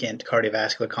significant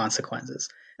cardiovascular consequences.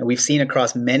 And we've seen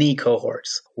across many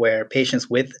cohorts where patients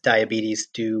with diabetes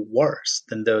do worse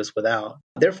than those without.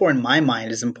 Therefore, in my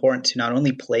mind, it's important to not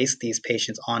only place these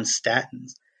patients on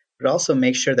statins, but also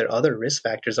make sure that other risk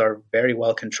factors are very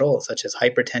well controlled, such as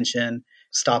hypertension,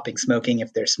 stopping smoking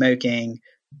if they're smoking,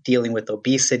 dealing with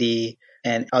obesity,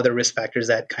 and other risk factors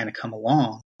that kind of come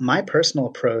along. My personal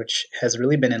approach has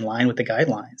really been in line with the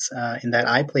guidelines in that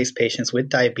I place patients with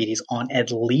diabetes on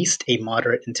at least a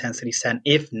moderate intensity statin,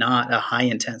 if not a high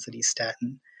intensity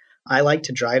statin. I like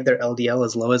to drive their LDL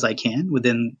as low as I can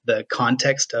within the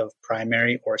context of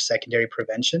primary or secondary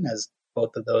prevention, as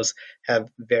both of those have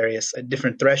various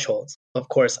different thresholds. Of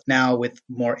course, now with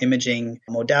more imaging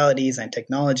modalities and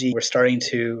technology, we're starting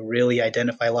to really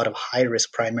identify a lot of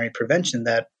high-risk primary prevention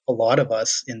that a lot of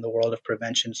us in the world of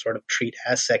prevention sort of treat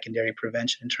as secondary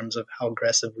prevention in terms of how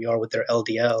aggressive we are with their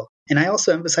LDL. And I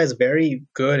also emphasize very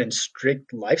good and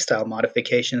strict lifestyle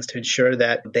modifications to ensure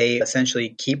that they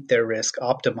essentially keep their risk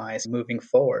optimized moving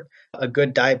forward. A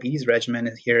good diabetes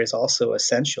regimen here is also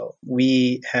essential.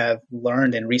 We have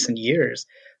learned in recent years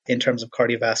in terms of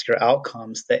cardiovascular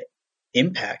outcomes the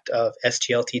impact of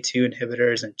SGLT2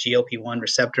 inhibitors and GLP-1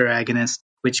 receptor agonists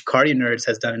which Cardio Nerds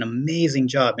has done an amazing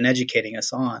job in educating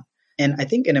us on. And I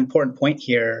think an important point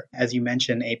here, as you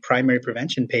mentioned, a primary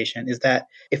prevention patient, is that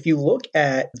if you look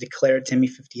at the Claritimi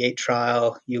 58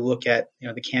 trial, you look at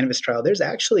the Cannabis trial, there's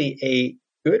actually a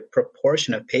good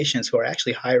proportion of patients who are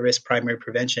actually high-risk primary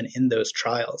prevention in those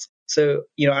trials. So,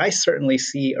 I certainly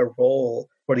see a role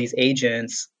for these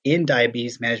agents in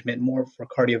diabetes management, more for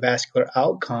cardiovascular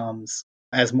outcomes,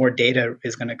 as more data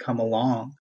is going to come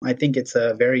along. I think it's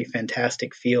a very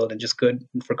fantastic field and just good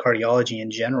for cardiology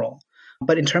in general.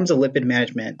 But in terms of lipid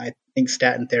management, I think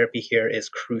statin therapy here is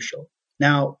crucial.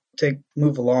 Now, to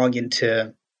move along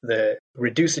into the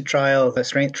REDUCE-IT trial, the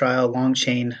STRENGTH trial,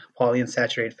 long-chain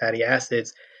polyunsaturated fatty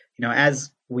acids,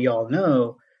 as we all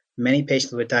know, many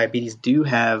patients with diabetes do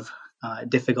have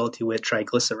difficulty with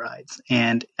triglycerides.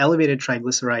 And elevated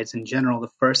triglycerides in general, the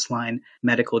first-line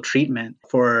medical treatment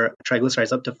for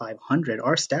triglycerides up to 500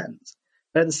 are statins.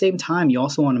 But at the same time, you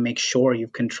also want to make sure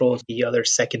you've controlled the other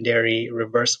secondary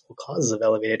reversible causes of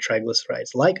elevated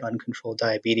triglycerides, like uncontrolled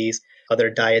diabetes, other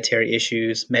dietary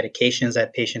issues, medications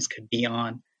that patients could be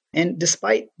on. And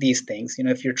despite these things,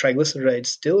 if your triglycerides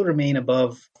still remain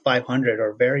above 500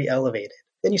 or very elevated,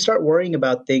 then you start worrying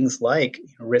about things like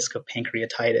risk of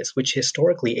pancreatitis, which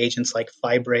historically agents like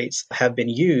fibrates have been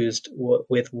used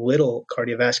with little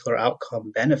cardiovascular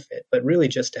outcome benefit, but really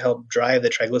just to help drive the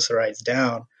triglycerides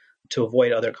down to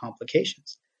avoid other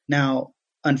complications. Now,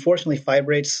 unfortunately,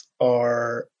 fibrates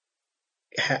are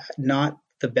not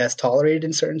the best tolerated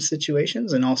in certain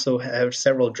situations and also have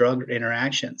several drug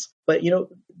interactions. But,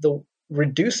 the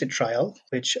REDUCE-IT trial,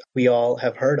 which we all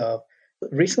have heard of,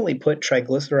 recently put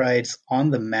triglycerides on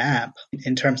the map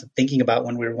in terms of thinking about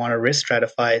when we want to risk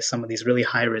stratify some of these really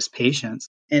high-risk patients.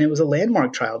 And it was a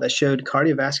landmark trial that showed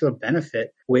cardiovascular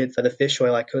benefit with the fish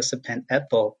oil icosapent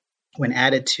ethyl when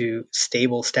added to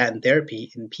stable statin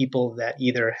therapy in people that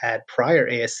either had prior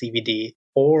ASCVD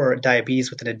or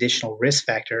diabetes with an additional risk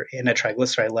factor in a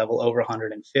triglyceride level over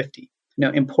 150.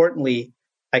 Now, importantly,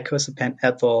 icosapent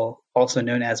ethyl, also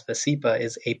known as Vascepa,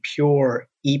 is a pure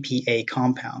EPA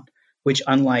compound, which,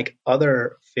 unlike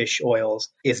other fish oils,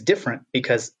 is different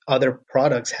because other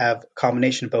products have a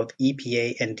combination of both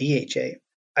EPA and DHA.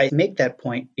 I make that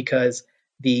point because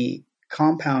the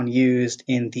compound used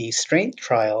in the STRENGTH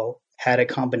trial had a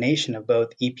combination of both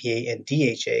EPA and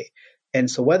DHA. And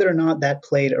so whether or not that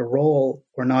played a role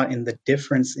or not in the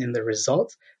difference in the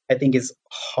results, I think is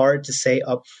hard to say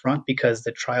up front because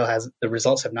the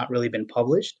results have not really been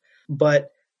published. But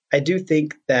I do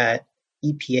think that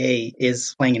EPA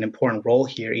is playing an important role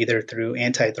here, either through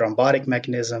antithrombotic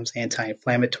mechanisms,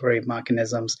 anti-inflammatory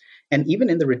mechanisms, and even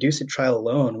in the REDUCE-IT trial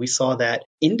alone, we saw that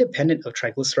independent of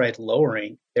triglyceride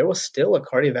lowering, there was still a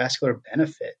cardiovascular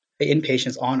benefit in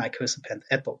patients on icosapent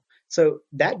ethyl. So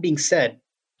that being said,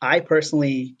 I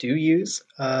personally do use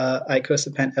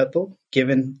icosapent ethyl,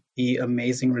 given the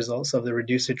amazing results of the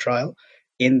REDUCE-IT trial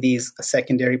in these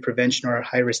secondary prevention or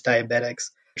high-risk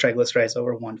diabetics, triglycerides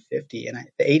over 150. And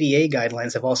the ADA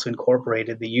guidelines have also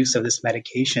incorporated the use of this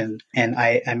medication. And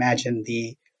I imagine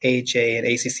the AHA and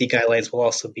ACC guidelines will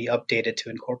also be updated to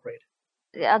incorporate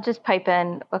it. I'll just pipe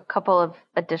in a couple of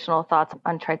additional thoughts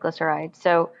on triglycerides.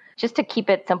 So just to keep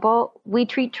it simple, we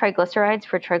treat triglycerides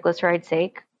for triglyceride's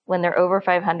sake when they're over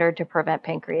 500 to prevent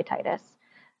pancreatitis.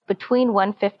 Between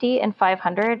 150 and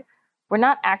 500, we're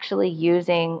not actually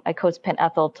using icosapent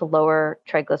ethyl to lower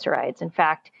triglycerides. In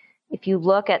fact, if you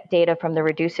look at data from the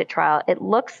REDUCE-IT trial, it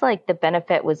looks like the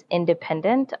benefit was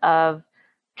independent of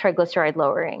triglyceride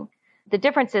lowering. The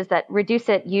difference is that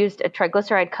REDUCE-IT used a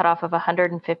triglyceride cutoff of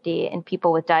 150 in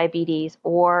people with diabetes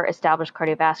or established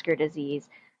cardiovascular disease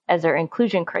as their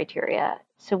inclusion criteria.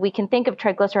 So we can think of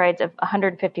triglycerides of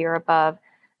 150 or above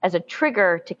as a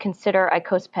trigger to consider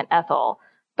icosapent ethyl,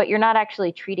 but you're not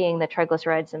actually treating the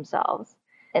triglycerides themselves.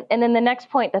 And then the next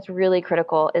point that's really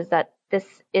critical is that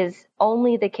this is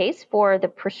only the case for the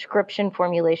prescription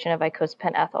formulation of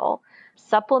icosapent ethyl.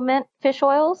 Supplement fish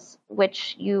oils,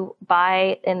 which you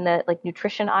buy in the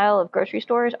nutrition aisle of grocery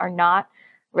stores, are not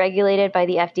regulated by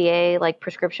the FDA like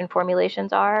prescription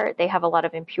formulations are. They have a lot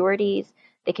of impurities.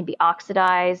 They can be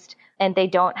oxidized, and they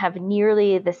don't have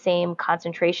nearly the same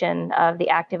concentration of the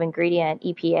active ingredient,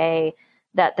 EPA,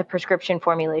 that the prescription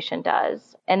formulation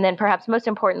does. And then perhaps most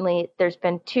importantly, there's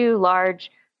been 2 large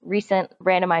recent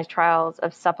randomized trials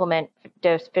of supplement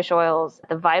dose fish oils,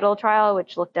 the VITAL trial,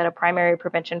 which looked at a primary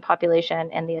prevention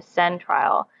population, and the ASCEND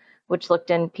trial, which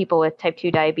looked in people with type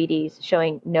 2 diabetes,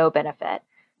 showing no benefit.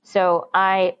 So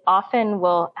I often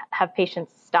will have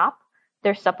patients stop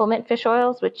their supplement fish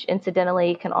oils, which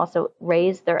incidentally can also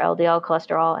raise their LDL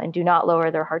cholesterol and do not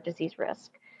lower their heart disease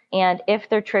risk. And if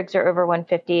their trigs are over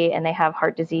 150 and they have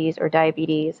heart disease or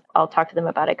diabetes, I'll talk to them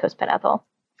about icosapent ethyl.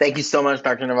 Thank you so much,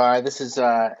 Dr. Navarre. This is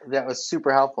that was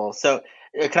super helpful. So,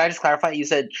 can I just clarify? You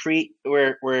said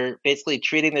we're basically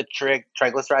treating the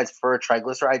triglycerides for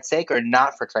triglycerides' sake, or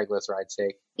not for triglycerides'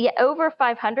 sake? Yeah, over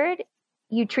 500,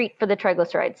 you treat for the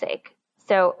triglycerides' sake.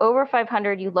 So over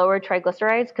 500, you lower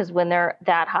triglycerides because when they're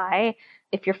that high,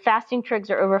 if your fasting trigs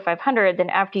are over 500, then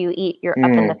after you eat, you're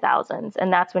up in the thousands,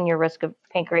 and that's when your risk of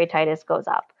pancreatitis goes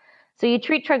up. So you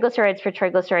treat triglycerides for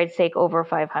triglycerides' sake over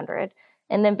 500.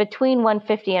 And then between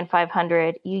 150 and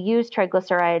 500, you use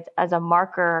triglycerides as a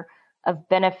marker of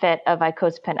benefit of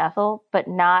icosapent ethyl, but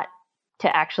not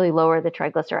to actually lower the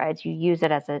triglycerides. You use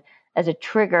it as a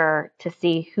trigger to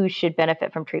see who should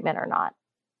benefit from treatment or not.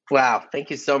 Wow,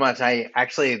 thank you so much.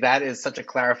 That is such a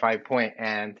clarified point,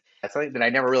 and it's something that I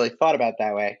never really thought about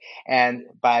that way. And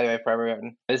by the way, for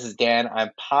everyone, this is Dan.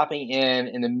 I'm popping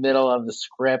in the middle of the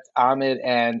script. Ahmed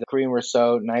and Kareem were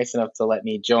so nice enough to let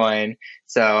me join,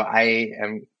 so I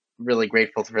am really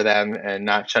grateful for them and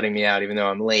not shutting me out, even though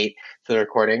I'm late to the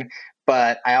recording.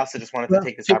 But I also just wanted to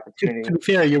take this opportunity. To be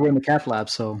fair, you were in the cath lab,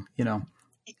 so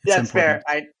That's fair.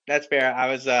 That's fair. I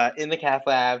was in the cath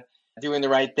lab, doing the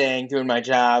right thing, doing my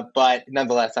job, but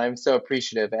nonetheless, I'm so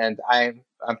appreciative, and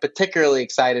I'm particularly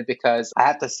excited because I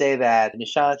have to say that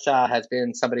Nishant Shah has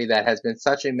been somebody that has been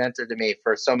such a mentor to me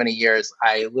for so many years.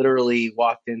 I literally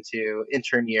walked into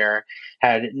intern year,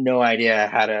 had no idea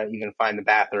how to even find the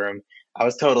bathroom. I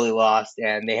was totally lost,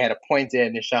 and they had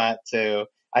appointed Nishant to,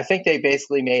 I think they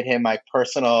basically made him my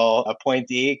personal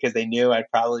appointee because they knew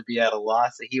I'd probably be at a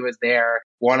loss. So he was there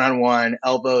one-on-one,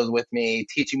 elbows with me,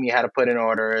 teaching me how to put in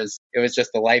orders. It was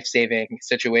just a life-saving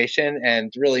situation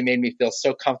and really made me feel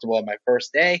so comfortable on my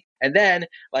first day. And then,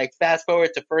 fast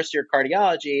forward to first year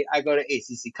cardiology, I go to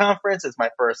ACC conference. It's my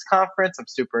first conference. I'm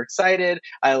super excited.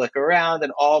 I look around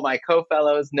and all my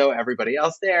co-fellows know everybody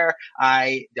else there.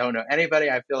 I don't know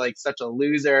anybody. I feel like such a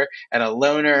loser and a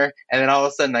loner. And then all of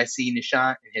a sudden I see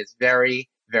Nishant in his very,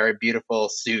 very beautiful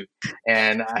suit.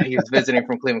 And he was visiting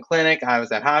from Cleveland Clinic. I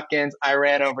was at Hopkins. I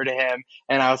ran over to him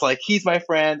and I was like, he's my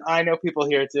friend. I know people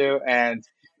here too. And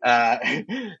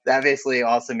that basically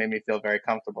also made me feel very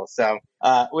comfortable. So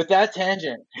with that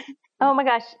tangent. Oh my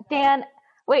gosh, Dan,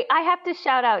 wait, I have to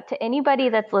shout out to anybody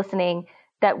that's listening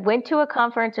that went to a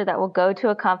conference or that will go to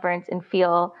a conference and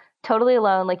feel totally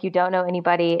alone, like you don't know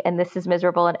anybody and this is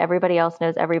miserable and everybody else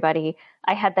knows everybody.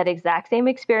 I had that exact same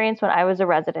experience when I was a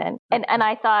resident. And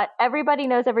I thought everybody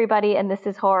knows everybody and this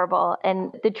is horrible.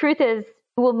 And the truth is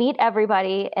we'll meet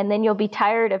everybody and then you'll be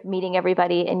tired of meeting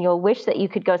everybody and you'll wish that you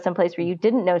could go someplace where you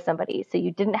didn't know somebody so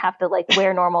you didn't have to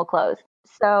wear normal clothes.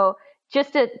 So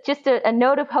just a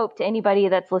note of hope to anybody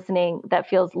that's listening that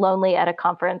feels lonely at a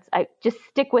conference. I just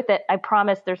stick with it. I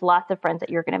promise there's lots of friends that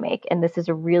you're going to make. And this is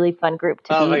a really fun group to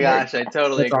be. Oh my gosh, I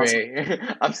totally agree.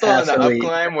 Awesome. I'm still on the up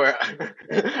climb where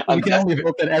we can only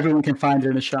hope that everyone can find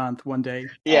their Nishant one day.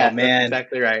 Yeah, man. That's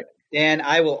exactly right. Dan,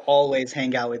 I will always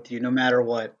hang out with you no matter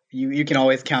what. You can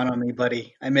always count on me,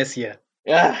 buddy. I miss you.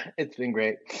 Yeah, it's been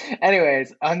great.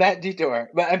 Anyways, on that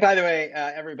detour. And by the way,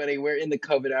 everybody, we're in the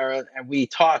COVID era and we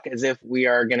talk as if we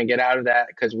are going to get out of that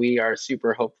because we are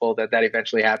super hopeful that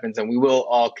eventually happens and we will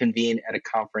all convene at a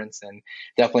conference and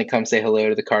definitely come say hello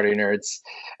to the Cardio Nerds.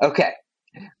 Okay,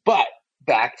 but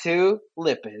back to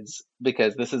lipids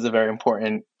because this is a very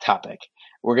important topic.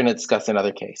 We're going to discuss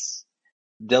another case.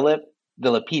 Dilip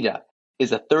Dilipida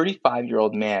is a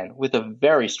 35-year-old man with a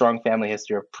very strong family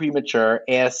history of premature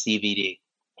ASCVD.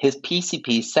 His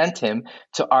PCP sent him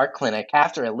to our clinic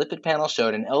after a lipid panel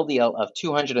showed an LDL of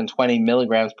 220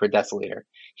 milligrams per deciliter.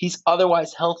 He's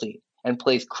otherwise healthy and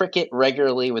plays cricket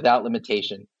regularly without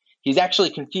limitation. He's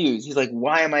actually confused. He's like,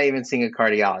 why am I even seeing a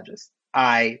cardiologist?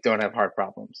 I don't have heart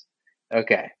problems.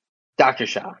 Okay. Dr.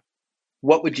 Shah,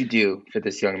 what would you do for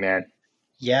this young man?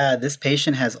 Yeah, this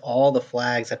patient has all the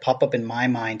flags that pop up in my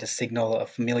mind to signal a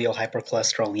familial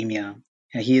hypercholesterolemia.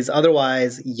 And he is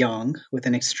otherwise young with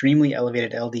an extremely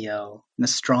elevated LDL and a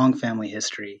strong family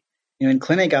history. In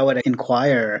clinic, I would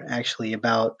inquire actually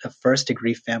about a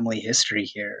first-degree family history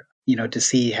here, to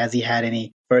see has he had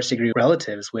any first-degree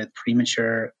relatives with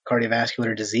premature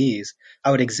cardiovascular disease.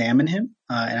 I would examine him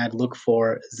and I'd look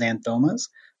for xanthomas,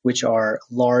 which are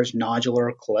large nodular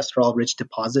cholesterol-rich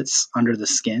deposits under the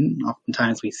skin.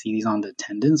 Oftentimes we see these on the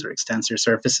tendons or extensor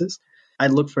surfaces. I'd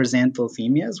look for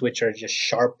xanthosemias, which are just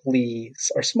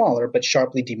smaller, but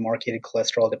sharply demarcated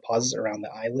cholesterol deposits around the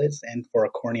eyelids, and for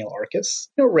a corneal arcus.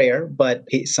 Rare, but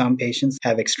some patients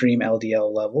have extreme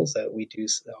LDL levels that we do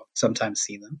sometimes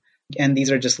see them. And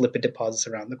these are just lipid deposits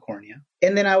around the cornea.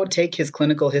 And then I would take his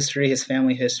clinical history, his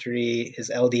family history, his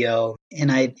LDL,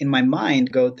 and I, in my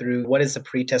mind, go through what is the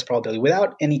pretest probability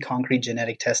without any concrete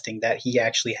genetic testing that he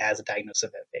actually has a diagnosis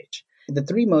of FH. The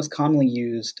three most commonly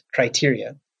used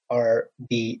criteria are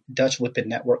the Dutch Lipid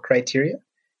Network criteria,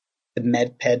 the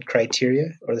MedPed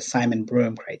criteria, or the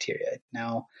Simon-Broom criteria.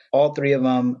 Now, all three of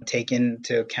them take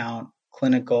into account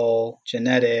clinical,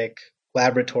 genetic,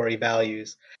 laboratory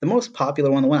values. The most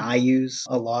popular one, the one I use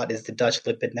a lot, is the Dutch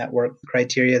Lipid Network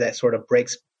criteria that sort of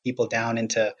breaks people down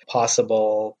into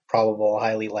possible, probable,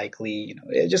 highly likely,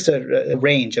 just a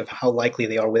range of how likely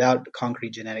they are without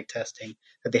concrete genetic testing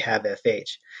that they have FH.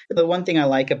 The one thing I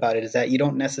like about it is that you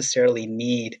don't necessarily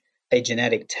need a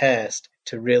genetic test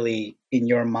to really, in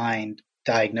your mind,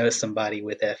 diagnose somebody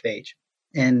with FH.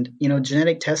 And,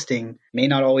 genetic testing may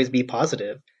not always be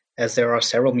positive, as there are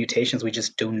several mutations we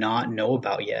just do not know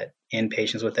about yet in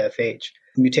patients with FH.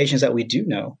 The mutations that we do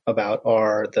know about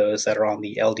are those that are on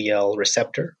the LDL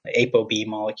receptor, the ApoB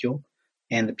molecule,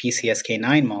 and the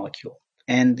PCSK9 molecule.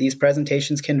 And these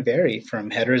presentations can vary from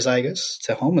heterozygous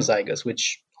to homozygous,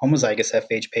 which homozygous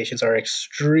FH patients are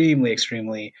extremely,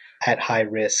 extremely at high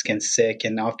risk and sick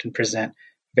and often present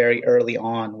very early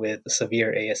on with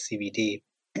severe ASCVD.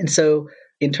 And so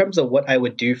in terms of what I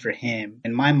would do for him,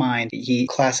 in my mind, he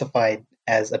classified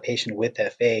as a patient with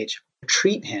FH. To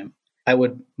treat him, I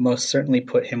would most certainly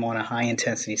put him on a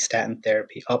high-intensity statin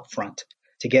therapy up front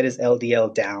to get his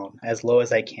LDL down as low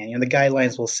as I can. The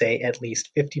guidelines will say at least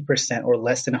 50% or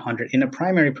less than 100 in a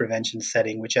primary prevention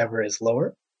setting, whichever is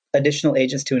lower. Additional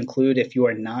agents to include, if you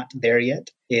are not there yet,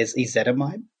 is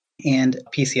ezetimibe and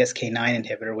PCSK9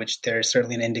 inhibitor, which there is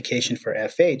certainly an indication for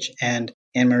FH. And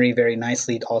Anne-Marie very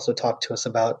nicely also talked to us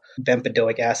about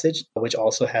bempedoic acid, which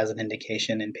also has an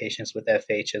indication in patients with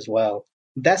FH as well.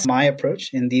 That's my approach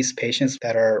in these patients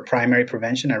that are primary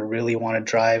prevention. I really want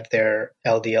to drive their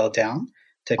LDL down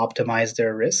to optimize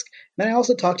their risk. And I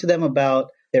also talk to them about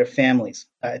their families.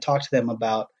 I talk to them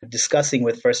about discussing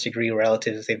with first-degree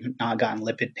relatives if they've not gotten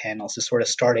lipid panels to sort of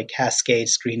start a cascade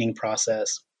screening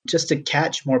process just to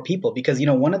catch more people. Because,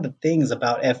 one of the things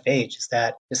about FH is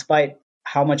that despite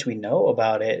how much we know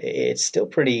about it, it's still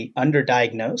pretty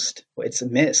underdiagnosed. It's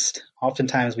missed.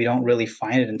 Oftentimes we don't really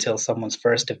find it until someone's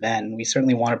first event. We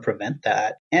certainly want to prevent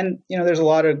that. And, there's a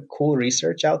lot of cool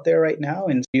research out there right now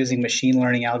and using machine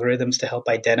learning algorithms to help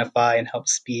identify and help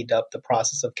speed up the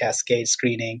process of cascade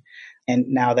screening. And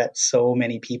now that so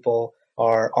many people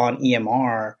are on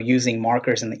EMR, using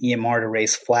markers in the EMR to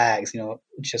raise flags,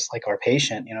 just like our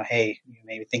patient, hey,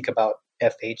 maybe think about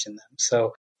FH in them.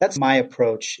 So that's my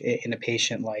approach in a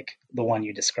patient like the one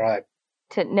you described.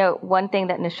 To note, one thing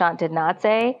that Nishant did not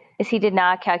say is he did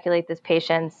not calculate this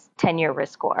patient's 10-year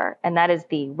risk score. And that is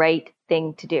the right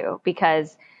thing to do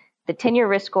because the 10-year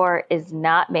risk score is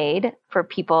not made for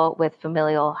people with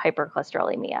familial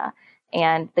hypercholesterolemia.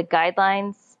 And the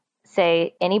guidelines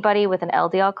say anybody with an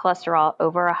LDL cholesterol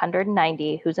over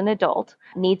 190 who's an adult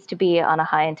needs to be on a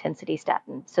high-intensity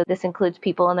statin. So this includes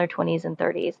people in their 20s and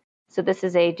 30s. So this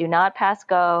is a do not pass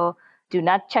go, do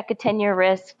not check a 10-year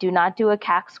risk, do not do a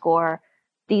CAC score.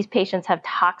 These patients have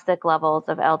toxic levels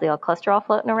of LDL cholesterol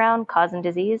floating around, causing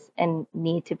disease, and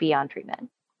need to be on treatment.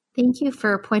 Thank you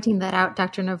for pointing that out,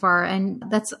 Dr. Navarre. And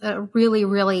that's a really,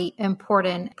 really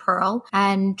important pearl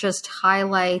and just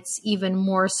highlights even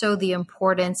more so the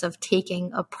importance of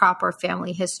taking a proper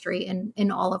family history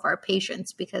in all of our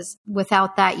patients, because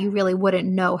without that, you really wouldn't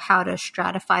know how to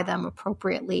stratify them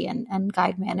appropriately and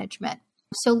guide management.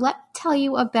 So let me tell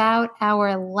you about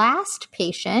our last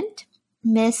patient,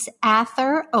 Miss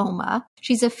Ather Oma.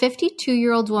 She's a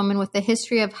 52-year-old woman with a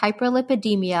history of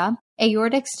hyperlipidemia,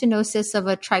 aortic stenosis of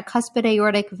a tricuspid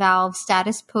aortic valve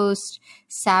status post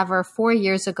SAVR 4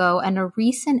 years ago, and a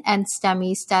recent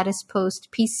NSTEMI status post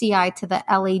PCI to the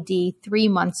LAD 3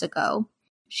 months ago.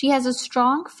 She has a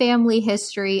strong family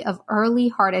history of early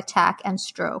heart attack and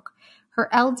stroke. Her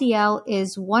LDL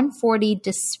is 140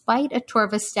 despite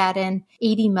atorvastatin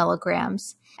 80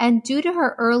 milligrams. And due to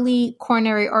her early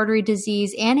coronary artery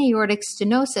disease and aortic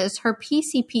stenosis, her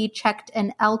PCP checked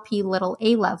an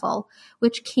Lp(a) level,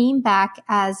 which came back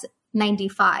as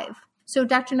 95. So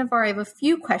Dr. Navarre, I have a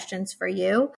few questions for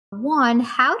you. One,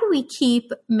 how do we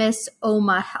keep Miss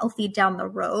Oma healthy down the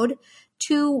road?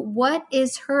 Two, what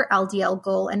is her LDL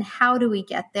goal and how do we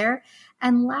get there?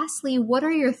 And lastly, what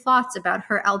are your thoughts about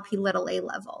her Lp(a)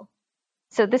 level?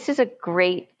 So this is a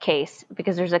great case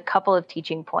because there's a couple of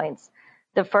teaching points.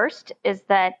 The first is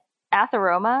that Ather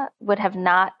Oma would have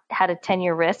not had a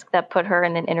 10-year risk that put her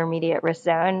in an intermediate risk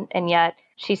zone, and yet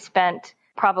she spent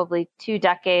probably 2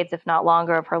 decades, if not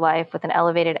longer, of her life with an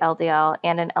elevated LDL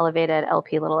and an elevated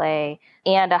Lp(a)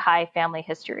 and a high family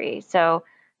history. So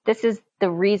this is the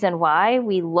reason why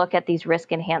we look at these risk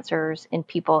enhancers in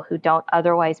people who don't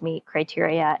otherwise meet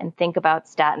criteria and think about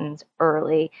statins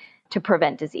early to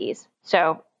prevent disease.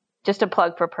 So just a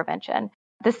plug for prevention.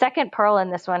 The second pearl in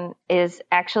this one is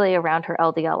actually around her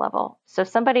LDL level. So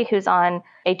somebody who's on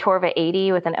atorva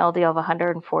 80 with an LDL of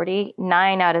 140,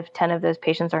 9 out of 10 of those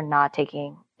patients are not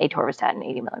taking atorvastatin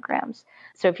 80 milligrams.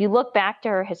 So if you look back to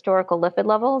her historical lipid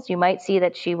levels, you might see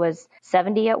that she was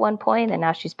 70 at one point and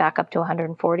now she's back up to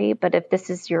 140. But if this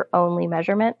is your only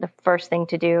measurement, the first thing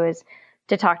to do is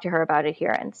to talk to her about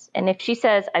adherence. And if she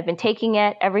says, I've been taking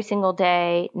it every single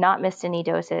day, not missed any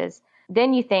doses,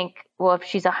 then you think, well, if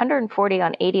she's 140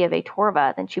 on 80 of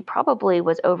atorva, then she probably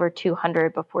was over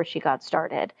 200 before she got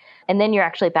started. And then you're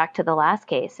actually back to the last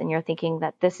case and you're thinking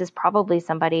that this is probably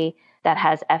somebody that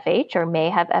has FH or may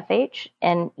have FH.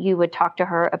 And you would talk to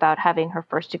her about having her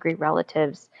first degree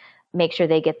relatives make sure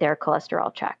they get their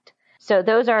cholesterol checked. So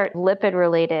those are lipid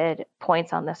related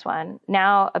points on this one.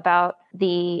 Now about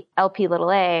the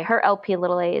Lp(a), her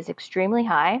Lp(a) is extremely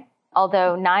high.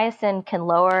 Although niacin can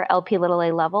lower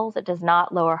Lp(a) levels, it does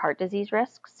not lower heart disease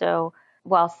risk. So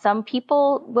while some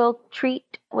people will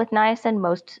treat with niacin,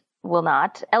 most will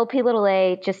not.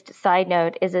 Lp(a), just side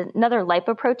note, is another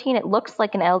lipoprotein. It looks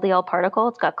like an LDL particle.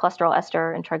 It's got cholesterol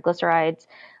ester and triglycerides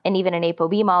and even an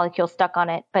ApoB molecule stuck on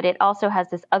it. But it also has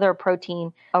this other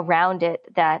protein around it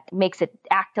that makes it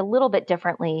act a little bit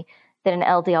differently than an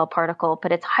LDL particle,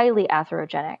 but it's highly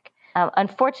atherogenic.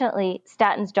 Unfortunately,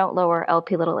 statins don't lower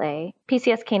Lp(a).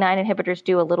 PCSK9 inhibitors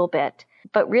do a little bit,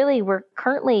 but really we're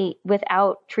currently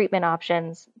without treatment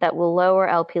options that will lower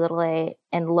Lp(a)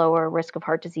 and lower risk of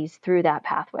heart disease through that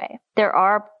pathway. There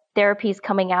are therapies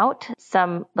coming out,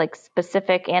 some like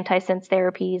specific antisense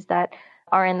therapies that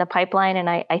are in the pipeline, and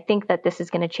I think that this is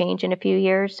going to change in a few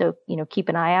years, so keep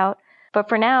an eye out. But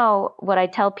for now, what I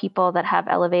tell people that have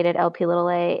elevated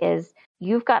Lp(a) is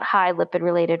you've got high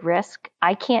lipid-related risk.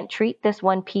 I can't treat this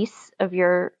one piece of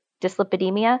your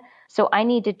dyslipidemia, so I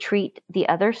need to treat the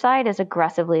other side as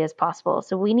aggressively as possible.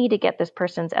 So we need to get this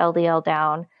person's LDL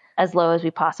down as low as we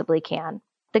possibly can.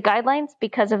 The guidelines,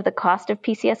 because of the cost of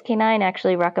PCSK9,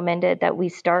 actually recommended that we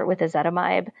start with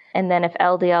ezetimibe, and then if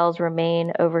LDLs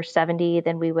remain over 70,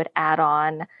 then we would add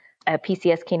on a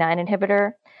PCSK9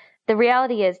 inhibitor. The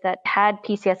reality is that had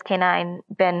PCSK9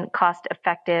 been cost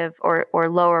effective or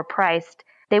lower priced,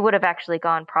 they would have actually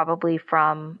gone probably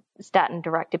from statin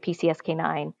direct to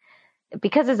PCSK9.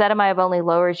 Because ezetimibe only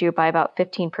lowers you by about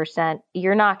 15%,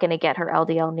 you're not going to get her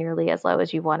LDL nearly as low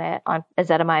as you want it on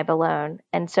ezetimibe alone.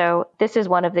 And so this is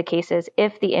one of the cases,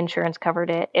 if the insurance covered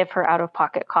it, if her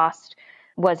out-of-pocket cost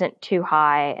wasn't too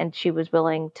high and she was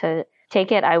willing to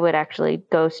take it, I would actually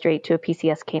go straight to a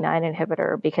PCSK9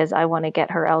 inhibitor because I want to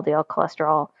get her LDL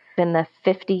cholesterol in the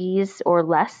 50s or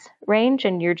less range,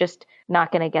 and you're just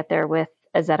not going to get there with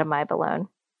ezetimibe alone.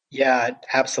 Yeah,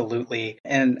 absolutely.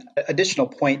 And additional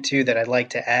point too that I'd like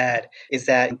to add is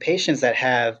that in patients that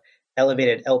have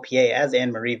elevated LPA, as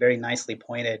Anne-Marie very nicely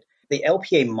pointed, the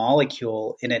LPA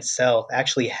molecule in itself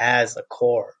actually has a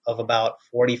core of about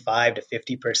 45 to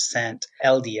 50%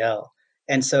 LDL.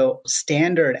 And so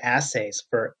standard assays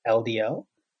for LDL,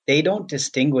 they don't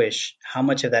distinguish how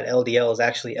much of that LDL is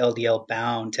actually LDL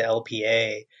bound to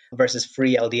LPA versus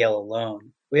free LDL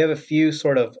alone. We have a few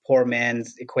sort of poor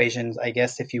man's equations, I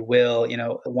guess, if you will.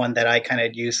 One that I kind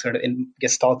of use sort of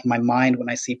gestalt in my mind when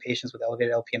I see patients with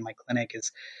elevated LPA in my clinic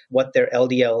is what their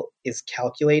LDL is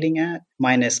calculating at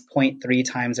minus 0.3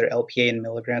 times their LPA in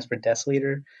milligrams per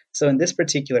deciliter. So in this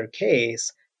particular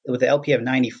case, with the LPA of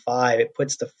 95, it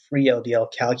puts the free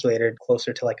LDL calculated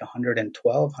closer to like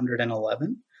 112,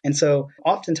 111. And so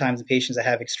oftentimes the patients that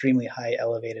have extremely high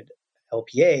elevated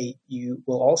LPA, you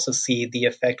will also see the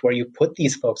effect where you put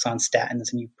these folks on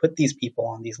statins and you put these people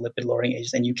on these lipid-lowering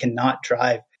agents and you cannot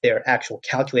drive their actual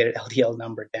calculated LDL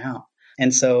number down.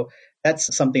 And so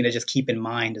that's something to just keep in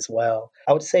mind as well.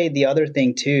 I would say the other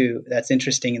thing too that's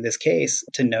interesting in this case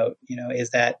to note,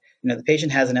 is that the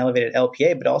patient has an elevated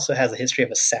LPA, but also has a history of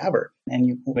a SAVR. And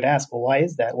you would ask, well, why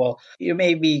is that? Well, it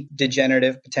may be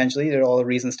degenerative potentially. There are all the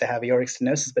reasons to have aortic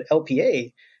stenosis, but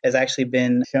LPA has actually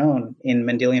been shown in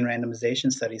Mendelian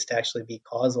randomization studies to actually be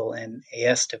causal in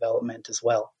AS development as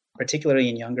well, particularly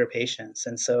in younger patients.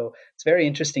 And so it's a very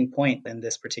interesting point in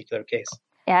this particular case.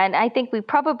 Yeah, and I think we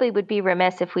probably would be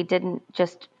remiss if we didn't,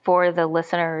 just for the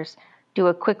listeners, do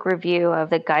a quick review of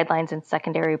the guidelines in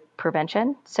secondary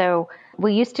prevention. So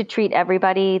we used to treat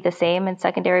everybody the same in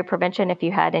secondary prevention. If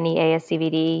you had any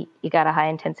ASCVD, you got a high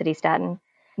intensity statin.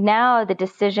 Now the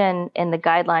decision in the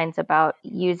guidelines about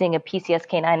using a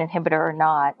PCSK9 inhibitor or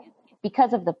not,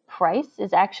 because of the price,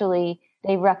 is actually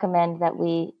they recommend that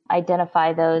we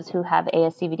identify those who have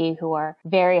ASCVD who are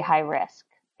very high risk.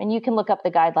 And you can look up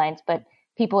the guidelines, but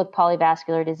people with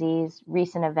polyvascular disease,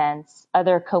 recent events,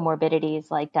 other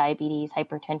comorbidities like diabetes,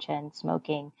 hypertension,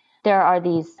 smoking. There are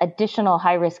these additional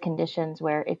high-risk conditions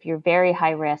where if you're very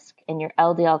high risk and your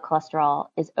LDL cholesterol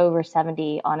is over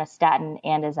 70 on a statin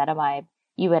and ezetimibe,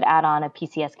 you would add on a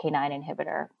PCSK9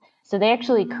 inhibitor. So they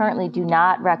actually currently do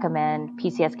not recommend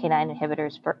PCSK9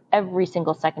 inhibitors for every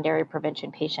single secondary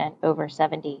prevention patient over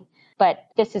 70. But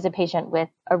this is a patient with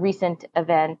a recent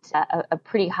event, a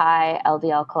pretty high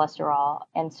LDL cholesterol.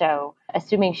 And so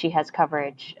assuming she has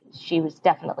coverage, she was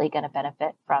definitely going to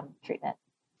benefit from treatment.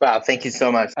 Wow, thank you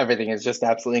so much. Everything is just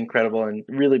absolutely incredible and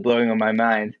really blowing on my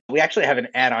mind. We actually have an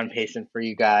add-on patient for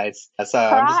you guys. So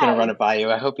I'm just going to run it by you.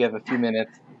 I hope you have a few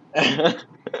minutes.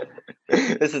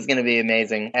 This is going to be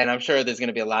amazing. And I'm sure there's going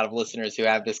to be a lot of listeners who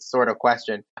have this sort of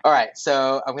question. All right,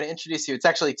 so I'm going to introduce you. It's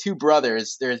actually two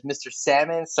brothers. There's Mr.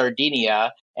 Salmon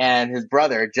Sardinia and his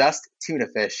brother, Just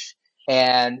Tunafish.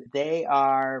 And they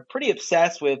are pretty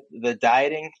obsessed with the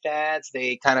dieting fads.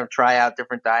 They kind of try out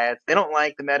different diets. They don't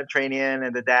like the Mediterranean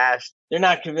and the DASH. They're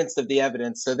not convinced of the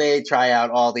evidence, so they try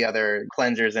out all the other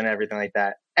cleansers and everything like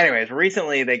that. Anyways,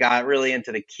 recently they got really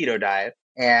into the keto diet,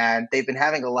 and they've been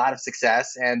having a lot of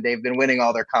success, and they've been winning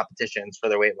all their competitions for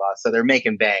their weight loss, so they're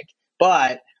making bank.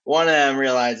 But one of them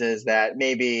realizes that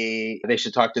maybe they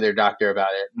should talk to their doctor about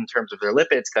it in terms of their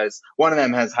lipids, because one of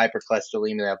them has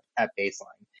hypercholesterolemia at baseline.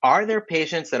 Are there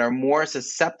patients that are more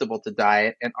susceptible to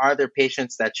diet, and are there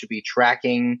patients that should be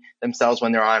tracking themselves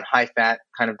when they're on high-fat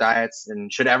kind of diets?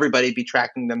 And should everybody be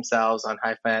tracking themselves on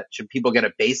high-fat? Should people get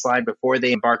a baseline before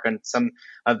they embark on some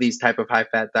of these type of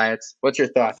high-fat diets? What's your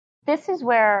thought? This is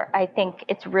where I think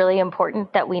it's really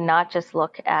important that we not just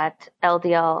look at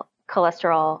LDL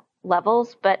cholesterol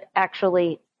levels, but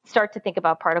actually start to think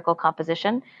about particle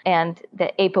composition and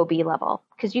the ApoB level,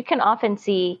 because you can often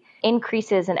see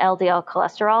increases in LDL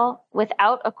cholesterol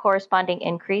without a corresponding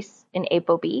increase in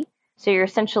ApoB. So you're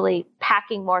essentially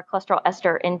packing more cholesterol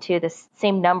ester into the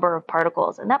same number of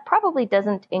particles, and that probably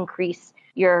doesn't increase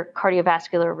your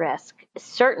cardiovascular risk. It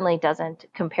certainly doesn't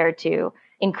compared to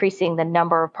increasing the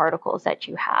number of particles that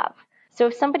you have. So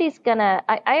if somebody's I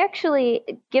actually,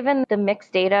 given the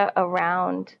mixed data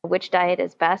around which diet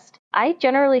is best, I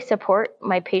generally support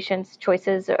my patients'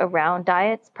 choices around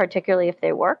diets, particularly if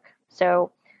they work.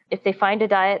 So if they find a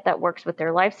diet that works with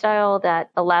their lifestyle, that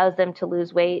allows them to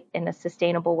lose weight in a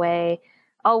sustainable way,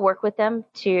 I'll work with them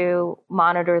to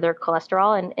monitor their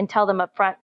cholesterol and tell them up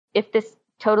front, if this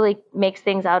totally makes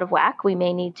things out of whack, we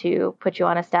may need to put you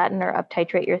on a statin or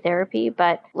up-titrate your therapy,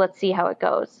 but let's see how it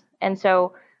goes. And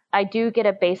so I do get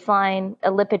a baseline,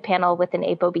 a lipid panel with an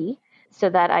ApoB so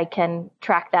that I can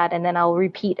track that. And then I'll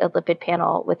repeat a lipid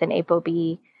panel with an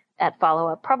ApoB at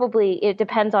follow-up. Probably it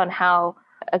depends on how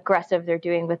aggressive they're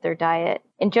doing with their diet.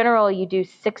 In general, you do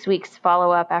 6 weeks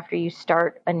follow-up after you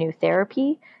start a new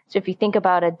therapy. So if you think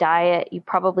about a diet, you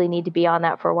probably need to be on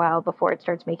that for a while before it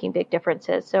starts making big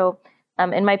differences. So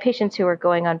in my patients who are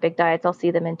going on big diets, I'll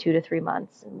see them in 2 to 3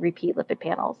 months and repeat lipid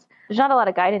panels. There's not a lot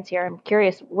of guidance here. I'm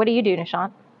curious, what do you do,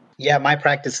 Nishant? Yeah, my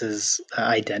practice is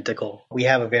identical. We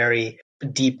have a very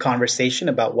deep conversation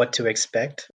about what to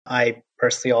expect. I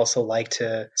personally also like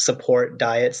to support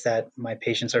diets that my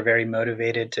patients are very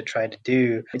motivated to try to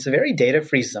do. It's a very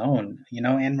data-free zone. You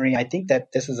know, Anne-Marie, I think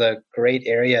that this is a great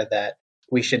area that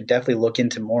we should definitely look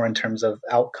into more in terms of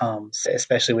outcomes,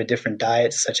 especially with different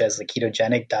diets, such as the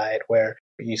ketogenic diet, where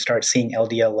you start seeing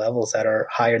LDL levels that are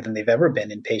higher than they've ever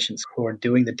been in patients who are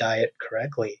doing the diet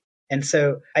correctly. And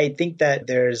so I think that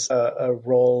there's a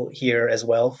role here as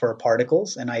well for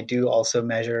particles. And I do also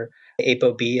measure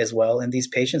ApoB as well in these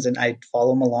patients, and I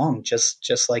follow them along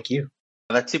just like you.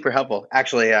 That's super helpful.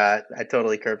 Actually, I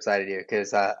totally curbsided you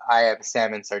because I have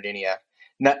Salmon Sardinia.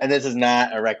 And this is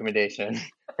not a recommendation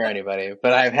for anybody,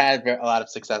 but I've had a lot of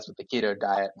success with the keto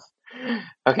diet.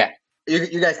 Okay.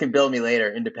 You guys can bill me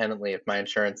later independently if my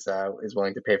insurance is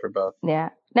willing to pay for both. Yeah.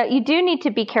 Now, you do need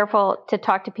to be careful to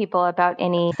talk to people about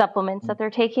any supplements that they're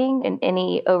taking and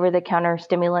any over-the-counter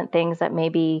stimulant things that may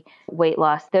be weight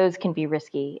loss. Those can be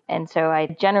risky. And so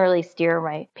I generally steer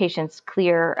my patients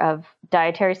clear of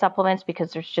dietary supplements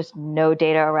because there's just no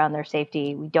data around their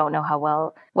safety. We don't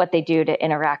know what they do to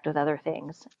interact with other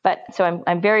things. But so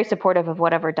I'm very supportive of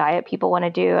whatever diet people want to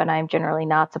do, and I'm generally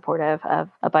not supportive of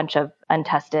a bunch of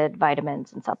untested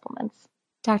vitamins and supplements.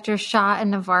 Dr. Shah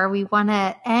and Navar, we want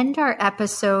to end our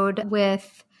episode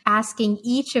with asking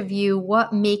each of you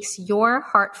what makes your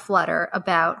heart flutter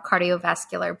about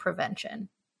cardiovascular prevention.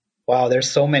 Wow,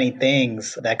 there's so many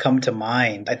things that come to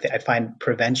mind. I find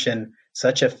prevention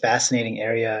such a fascinating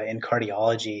area in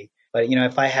cardiology. But,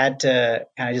 if I had to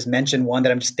kind of just mention one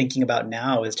that I'm just thinking about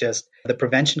now is just the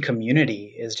prevention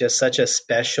community is just such a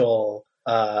special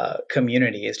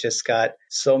community. It's just got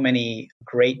so many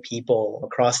great people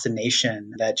across the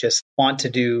nation that just want to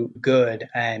do good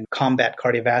and combat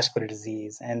cardiovascular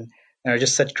disease and are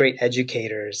just such great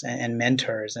educators and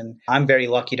mentors. And I'm very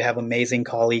lucky to have amazing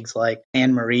colleagues like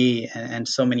Anne-Marie and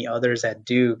so many others at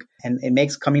Duke. And it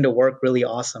makes coming to work really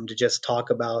awesome to just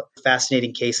talk about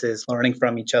fascinating cases, learning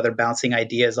from each other, bouncing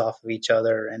ideas off of each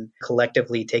other, and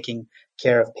collectively taking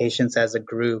care of patients as a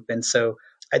group. And so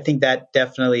I think that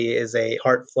definitely is a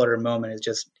heart flutter moment, is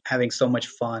just having so much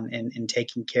fun in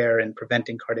taking care and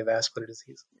preventing cardiovascular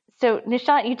disease. So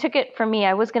Nishant, you took it from me.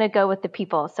 I was going to go with the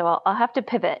people, so I'll have to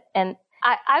pivot. And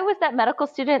I was that medical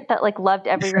student that loved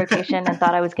every rotation and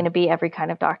thought I was going to be every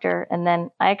kind of doctor. And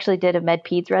then I actually did a med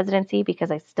peds residency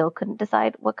because I still couldn't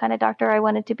decide what kind of doctor I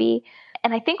wanted to be.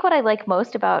 And I think what I like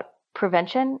most about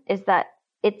prevention is that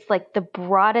it's the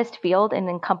broadest field and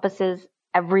encompasses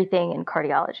everything in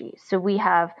cardiology. So we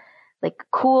have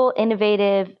cool,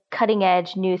 innovative, cutting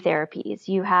edge new therapies.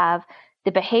 You have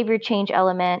the behavior change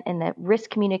element and the risk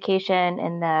communication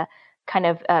and the kind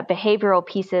of behavioral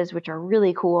pieces, which are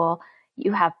really cool.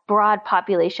 You have broad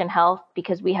population health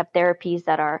because we have therapies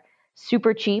that are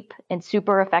super cheap and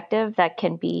super effective that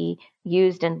can be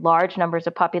used in large numbers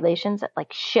of populations that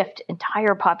shift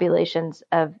entire populations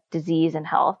of disease and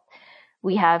health.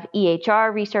 We have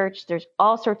EHR research. There's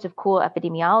all sorts of cool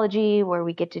epidemiology where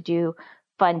we get to do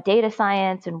fun data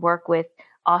science and work with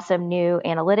awesome new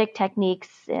analytic techniques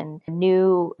and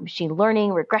new machine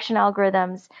learning regression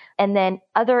algorithms, and then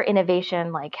other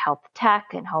innovation like health tech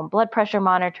and home blood pressure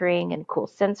monitoring and cool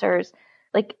sensors.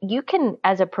 You can,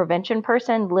 as a prevention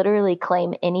person, literally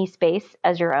claim any space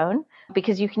as your own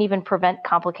because you can even prevent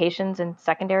complications in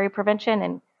secondary prevention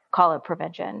and call it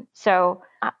prevention. So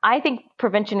I think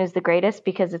prevention is the greatest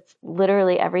because it's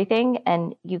literally everything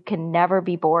and you can never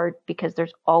be bored because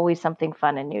there's always something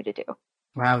fun and new to do.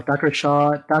 Wow, Dr.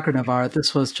 Shah, Dr. Navar,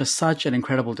 this was just such an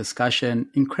incredible discussion,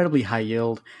 incredibly high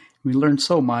yield. We learned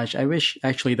so much. I wish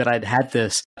actually that I'd had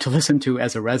this to listen to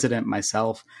as a resident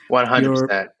myself.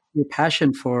 100%. Your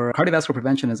passion for cardiovascular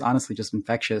prevention is honestly just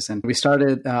infectious. And we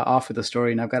started off with a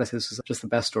story, and I've got to say this is just the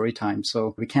best story time.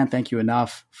 So we can't thank you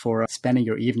enough for spending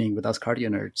your evening with us cardio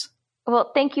nerds.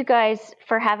 Well, thank you guys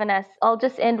for having us. I'll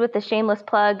just end with a shameless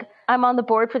plug. I'm on the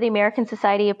board for the American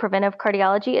Society of Preventive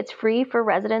Cardiology. It's free for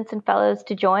residents and fellows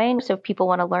to join. So if people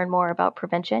want to learn more about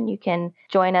prevention, you can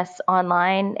join us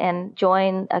online and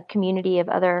join a community of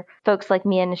other folks like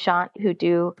me and Nishant who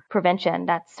do prevention.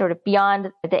 That's sort of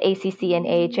beyond the ACC and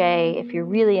AHA. If you're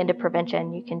really into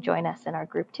prevention, you can join us in our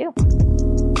group too.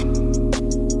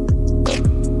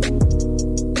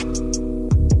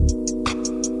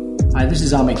 Hi, this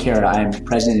is Ahmed Kara. I'm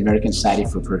president of the American Society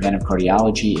for Preventive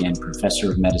Cardiology and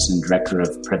professor of medicine, director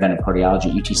of preventive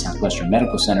cardiology at UT Southwestern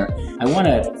Medical Center. I want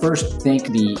to first thank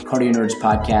the Cardio Nerds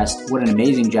podcast. What an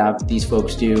amazing job these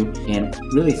folks do, and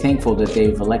really thankful that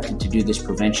they've elected to do this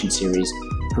prevention series.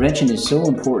 Prevention is so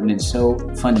important and so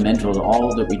fundamental to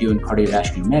all that we do in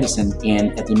cardiovascular medicine.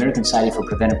 And at the American Society for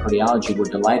Preventive Cardiology, we're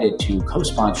delighted to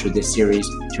co-sponsor this series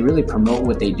to really promote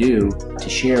what they do, to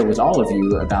share with all of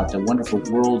you about the wonderful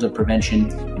world of prevention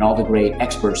and all the great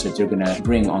experts that they're going to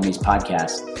bring on these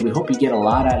podcasts. We hope you get a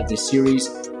lot out of this series.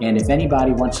 And if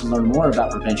anybody wants to learn more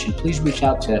about prevention, please reach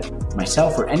out to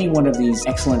myself or any one of these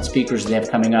excellent speakers they have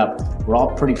coming up. We're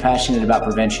all pretty passionate about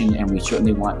prevention, and we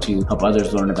certainly want to help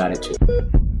others learn about it too.